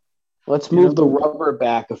these let's move the rubber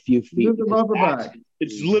back a few feet. Move the rubber back.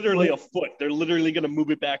 It's literally a foot. They're literally going to move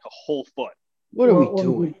it back a whole foot. What are we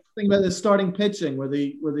doing? Think about the starting pitching, where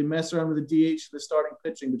they mess around with the DH, the starting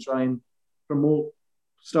pitching, to try and promote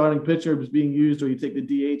starting pitchers being used, or you take the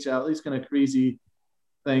DH out. These kind of crazy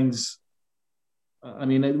things. I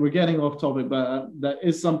mean, we're getting off topic, but that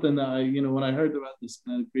is something that when I heard about this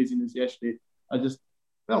kind of craziness yesterday, I just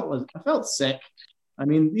felt sick. I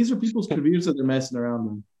mean, these are people's careers that they're messing around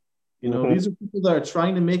with. These are people that are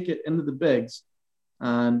trying to make it into the bigs,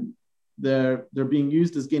 and they're being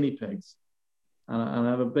used as guinea pigs, and I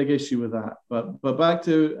have a big issue with that. But back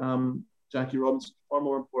to Jackie Robinson, far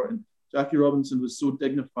more important. Jackie Robinson was so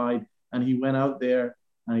dignified, and he went out there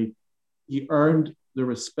and he earned the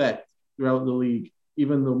respect throughout the league.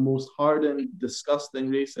 Even the most hardened, disgusting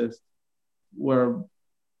racists were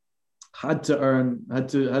had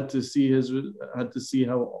to see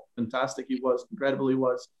how fantastic he was, incredible he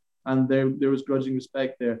was, and there was grudging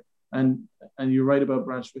respect there. And you're right about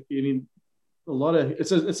Branch Rickey. I mean, a lot of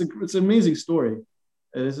it's an amazing story.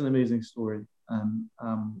 It is an amazing story, and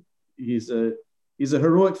he's a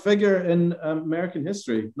heroic figure in American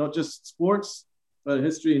history, not just sports, but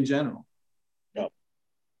history in general.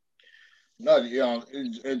 No,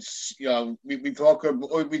 it's we talk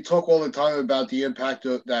all the time about the impact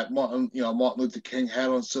that Martin Luther King had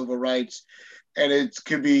on civil rights, and it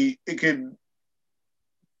could be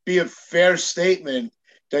a fair statement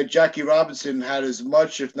that Jackie Robinson had as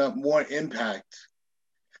much, if not more, impact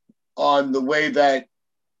on the way that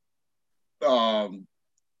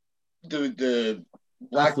the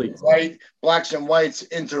blacks and whites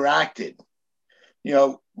interacted.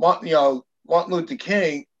 Martin Luther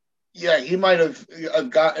King. Yeah, he might have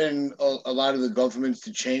gotten a lot of the governments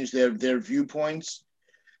to change their viewpoints,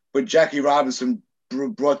 but Jackie Robinson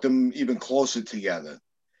brought them even closer together.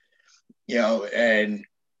 And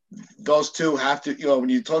those two have to, when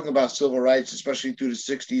you're talking about civil rights, especially through the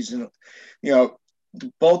 60s, and,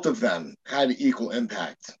 both of them had equal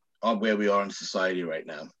impact on where we are in society right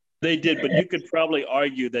now. They did, but you could probably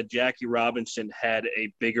argue that Jackie Robinson had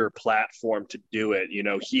a bigger platform to do it.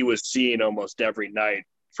 He was seen almost every night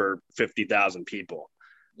for 50,000 people.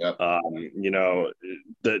 Yep.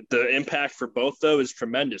 The impact for both, though, is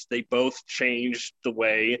tremendous. They both changed the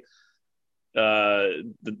way the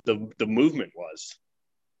movement was.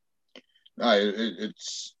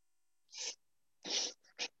 It's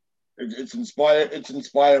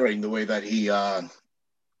inspiring the way that he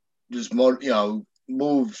just moved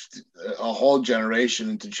a whole generation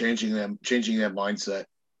into changing their mindset.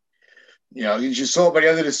 You just saw by the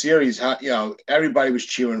end of the series how everybody was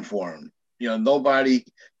cheering for him. Nobody.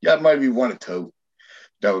 Yeah, it might be one or two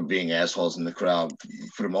that were being assholes in the crowd.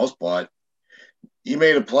 For the most part, he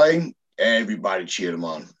made a play, everybody cheered him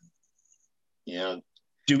on. Do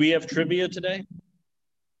we have trivia today?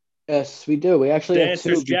 Yes, we do. We actually the have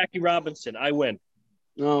answer is two. Jackie Robinson. I win.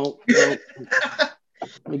 No. Let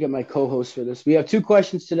me get my co-host for this. We have two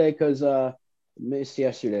questions today because missed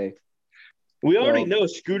yesterday. We already know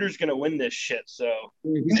Scooter's gonna win this shit. So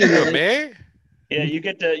Me? yeah, you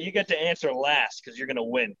get to answer last because you're gonna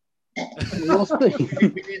win. We'll see.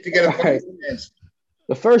 We need to get a Right.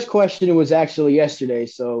 The first question was actually yesterday,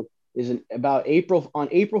 so about April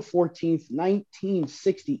 14th,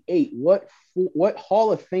 1968. What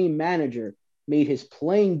Hall of Fame manager made his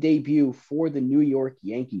playing debut for the New York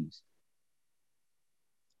Yankees?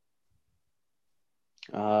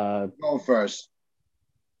 Go first.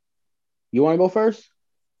 You want to go first?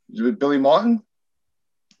 Is it Billy Martin?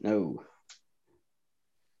 No.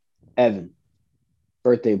 Evan,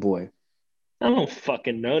 birthday boy. I don't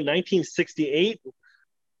fucking know. 1968.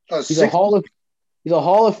 He's a Hall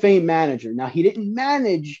of Fame manager. Now he didn't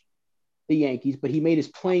manage the Yankees, but he made his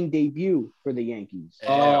playing debut for the Yankees.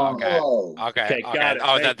 Okay. Okay, got it.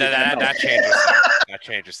 Oh, Thank that you. changes things. That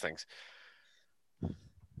changes things.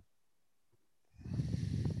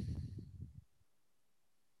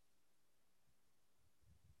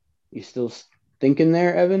 You still thinking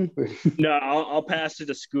there, Evan? No, I'll pass it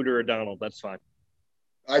to Scooter or Donald. That's fine.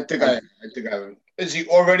 I think I. Is he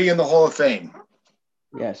already in the Hall of Fame?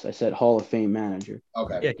 Yes, I said Hall of Fame manager.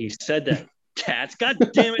 Okay. Yeah, he said that. Tats. God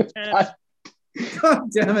damn it, Tats. God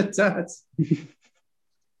damn it, Tats.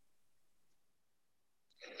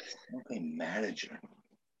 Okay, manager.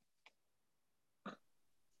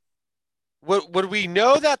 Would we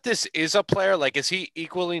know that this is a player? Like, is he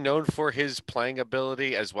equally known for his playing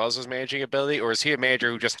ability as well as his managing ability, or is he a manager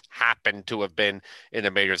who just happened to have been in the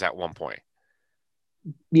majors at one point?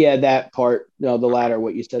 Yeah, that part. No, the latter,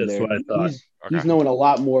 what you said That's there. what I thought. He's known a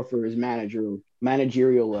lot more for his managerial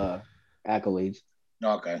accolades.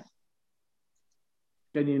 Okay.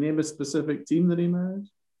 Can you name a specific team that he managed?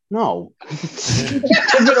 No. Give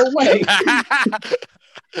it away.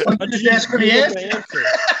 I'm just asking the answer.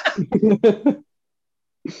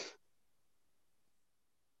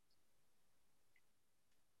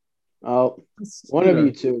 Oh, one of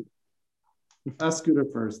you two. Ask Scooter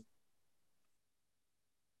first.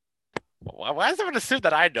 Why is everyone assume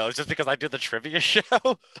that I know? It's just because I do the trivia show?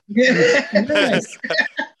 Yes.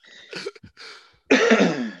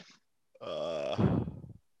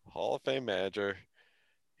 Hall of Fame manager.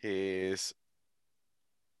 He's.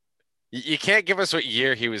 You can't give us what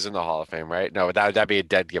year he was in the Hall of Fame, right? No, that'd be a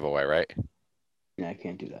dead giveaway, right? Yeah, I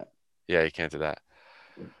can't do that. Yeah, you can't do that.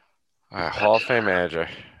 All right, Hall of Fame manager.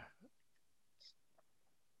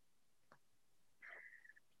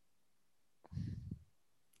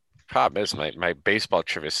 Problem is, my baseball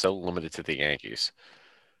trivia is so limited to the Yankees.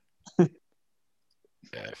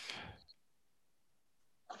 If.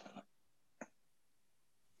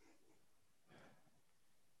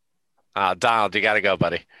 Donald, you got to go,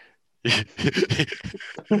 buddy. I'm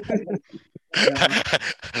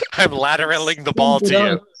lateraling the ball to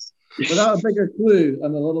you. Without a bigger clue,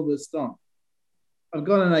 I'm a little bit stumped. I've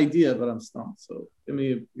got an idea, but I'm stumped. So, I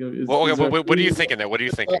mean, what are you thinking there? What are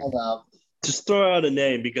you thinking? Just throw out a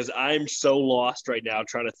name because I'm so lost right now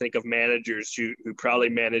trying to think of managers who probably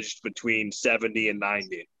managed between 70 and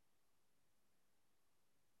 90.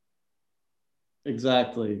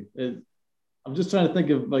 Exactly. I'm just trying to think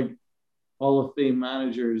of like Hall of Fame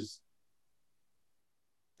managers.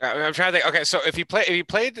 I'm trying to think. Okay, so if he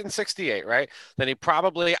played in '68, right? Then he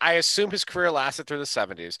probably, I assume his career lasted through the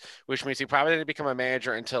 '70s, which means he probably didn't become a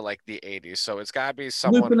manager until like the '80s. So it's got to be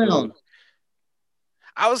someone who.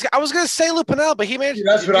 I was gonna say Lou Piniella, but he managed.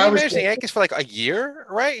 That's what I was managed the Yankees for like a year,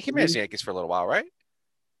 right? He managed the Yankees for a little while, right?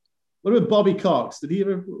 What about Bobby Cox? Did he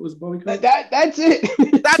ever? Was Bobby Cox? That's it.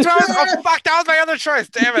 That's what I was. Oh fuck! That was my other choice.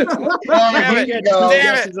 Damn it! Damn it!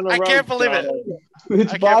 Damn it! I can't believe it.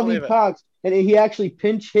 It's Bobby Cox, and he actually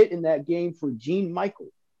pinch hit in that game for Gene Michael.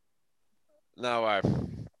 No way.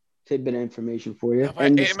 Tidbit information for you. No,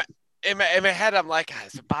 in my head, I'm like,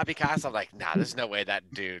 is it Bobby Cox? I'm like, nah, there's no way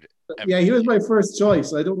that dude. Yeah, he was my first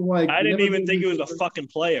choice. I don't know why. I didn't even think he was a fucking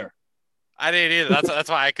player. I didn't either. That's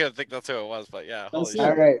why I couldn't think that's who it was. But yeah, all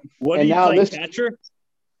right. What do you play, catcher?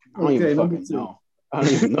 I don't even fucking know. I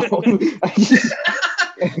don't even know.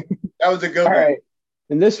 That was a good one. All right.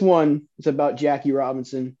 And this one is about Jackie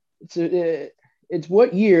Robinson. It's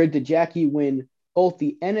what year did Jackie win both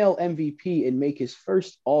the NL MVP and make his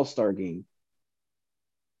first All-Star game?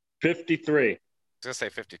 53. I was gonna say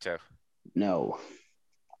 52. No.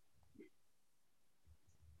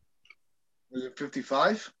 Was it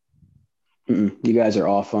 55? You guys are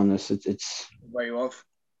off on this. It's Why you off?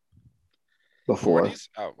 Before. 40s?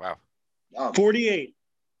 Oh wow. 48.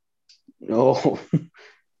 No.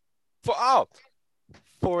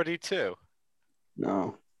 42.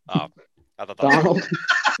 No. Oh, I thought that. Donald.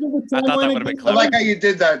 I thought that would have been I clever. like how you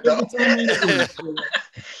did that, though.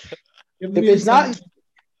 If it's not,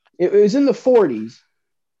 it was in the 40s.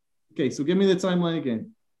 Okay, so give me the timeline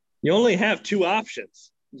again. You only have two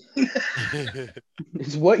options.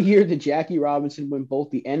 It's what year did Jackie Robinson win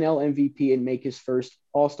both the NL MVP and make his first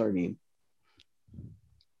All-Star game?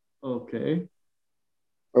 Okay.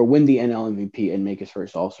 Or win the NL MVP and make his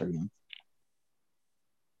first All-Star game?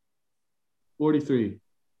 43.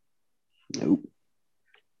 Nope.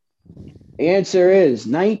 The answer is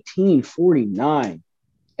 1949.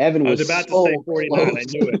 Evan was about so to say 49. close. I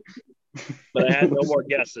knew it. But I had no more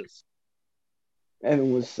guesses.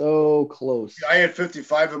 Evan was so close. I had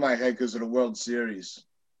 55 in my head because of the World Series.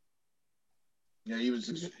 Yeah, he was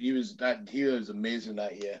amazing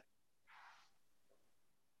that year.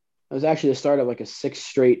 It was actually the start of like a 6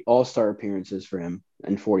 straight All-Star appearances for him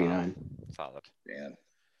in 49. Solid. Man.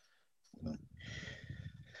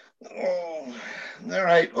 Oh, all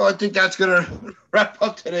right. Well, I think that's going to wrap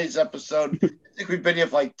up today's episode. I think we've been here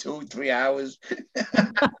for like 2-3 hours.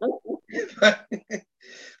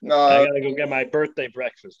 I gotta go get my birthday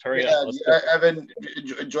breakfast. Hurry up. Evan,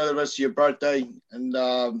 enjoy the rest of your birthday.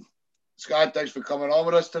 And Scott, thanks for coming on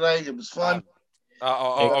with us today. It was fun.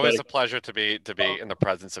 Always a pleasure to be in the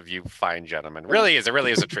presence of you fine gentlemen. It really is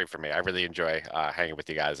a treat for me. I really enjoy hanging with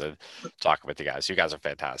you guys and talking with you guys. You guys are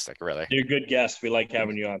fantastic, really. You're a good guest. We like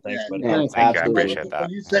having you on. Thanks, buddy. Yeah, Thank you. I appreciate that. When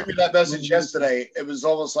you sent me that message yesterday, it was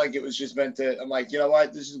almost like it was just meant to. I'm like, you know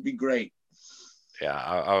what? This would be great. Yeah,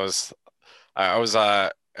 I was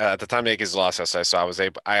at the time the Yankees lost yesterday, so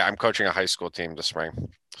I'm coaching a high school team this spring.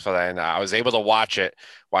 So then I was able to watch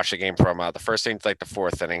the game from the first inning to like the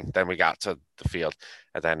fourth inning. Then we got to the field,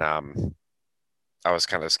 and then I was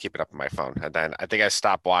kind of just keeping up on my phone. And then I think I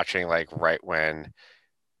stopped watching like right when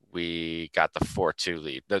we got the 4-2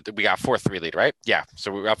 lead. We got 4-3 lead, right? Yeah.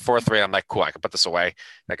 So we got 4-3. I'm like, cool, I can put this away.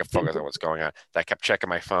 I can focus on what's going on. Then I kept checking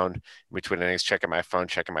my phone in between innings, checking my phone.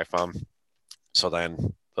 So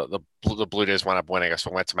then the Blue Jays wound up winning. So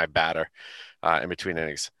I went to my batter in between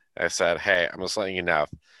innings. I said, hey, I'm just letting you know,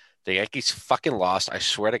 the Yankees fucking lost. I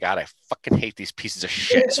swear to God, I fucking hate these pieces of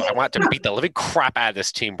shit. So I want to beat the living crap out of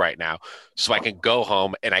this team right now so I can go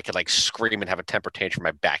home and I could like scream and have a temper tantrum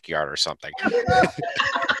in my backyard or something.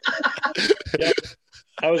 Yeah,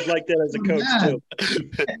 I was like that as a coach too.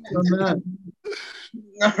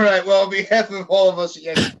 All right. Well, on behalf of all of us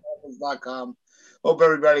at YankeesCom, hope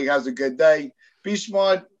everybody has a good day. Be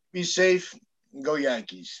smart, be safe, and go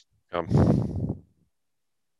Yankees.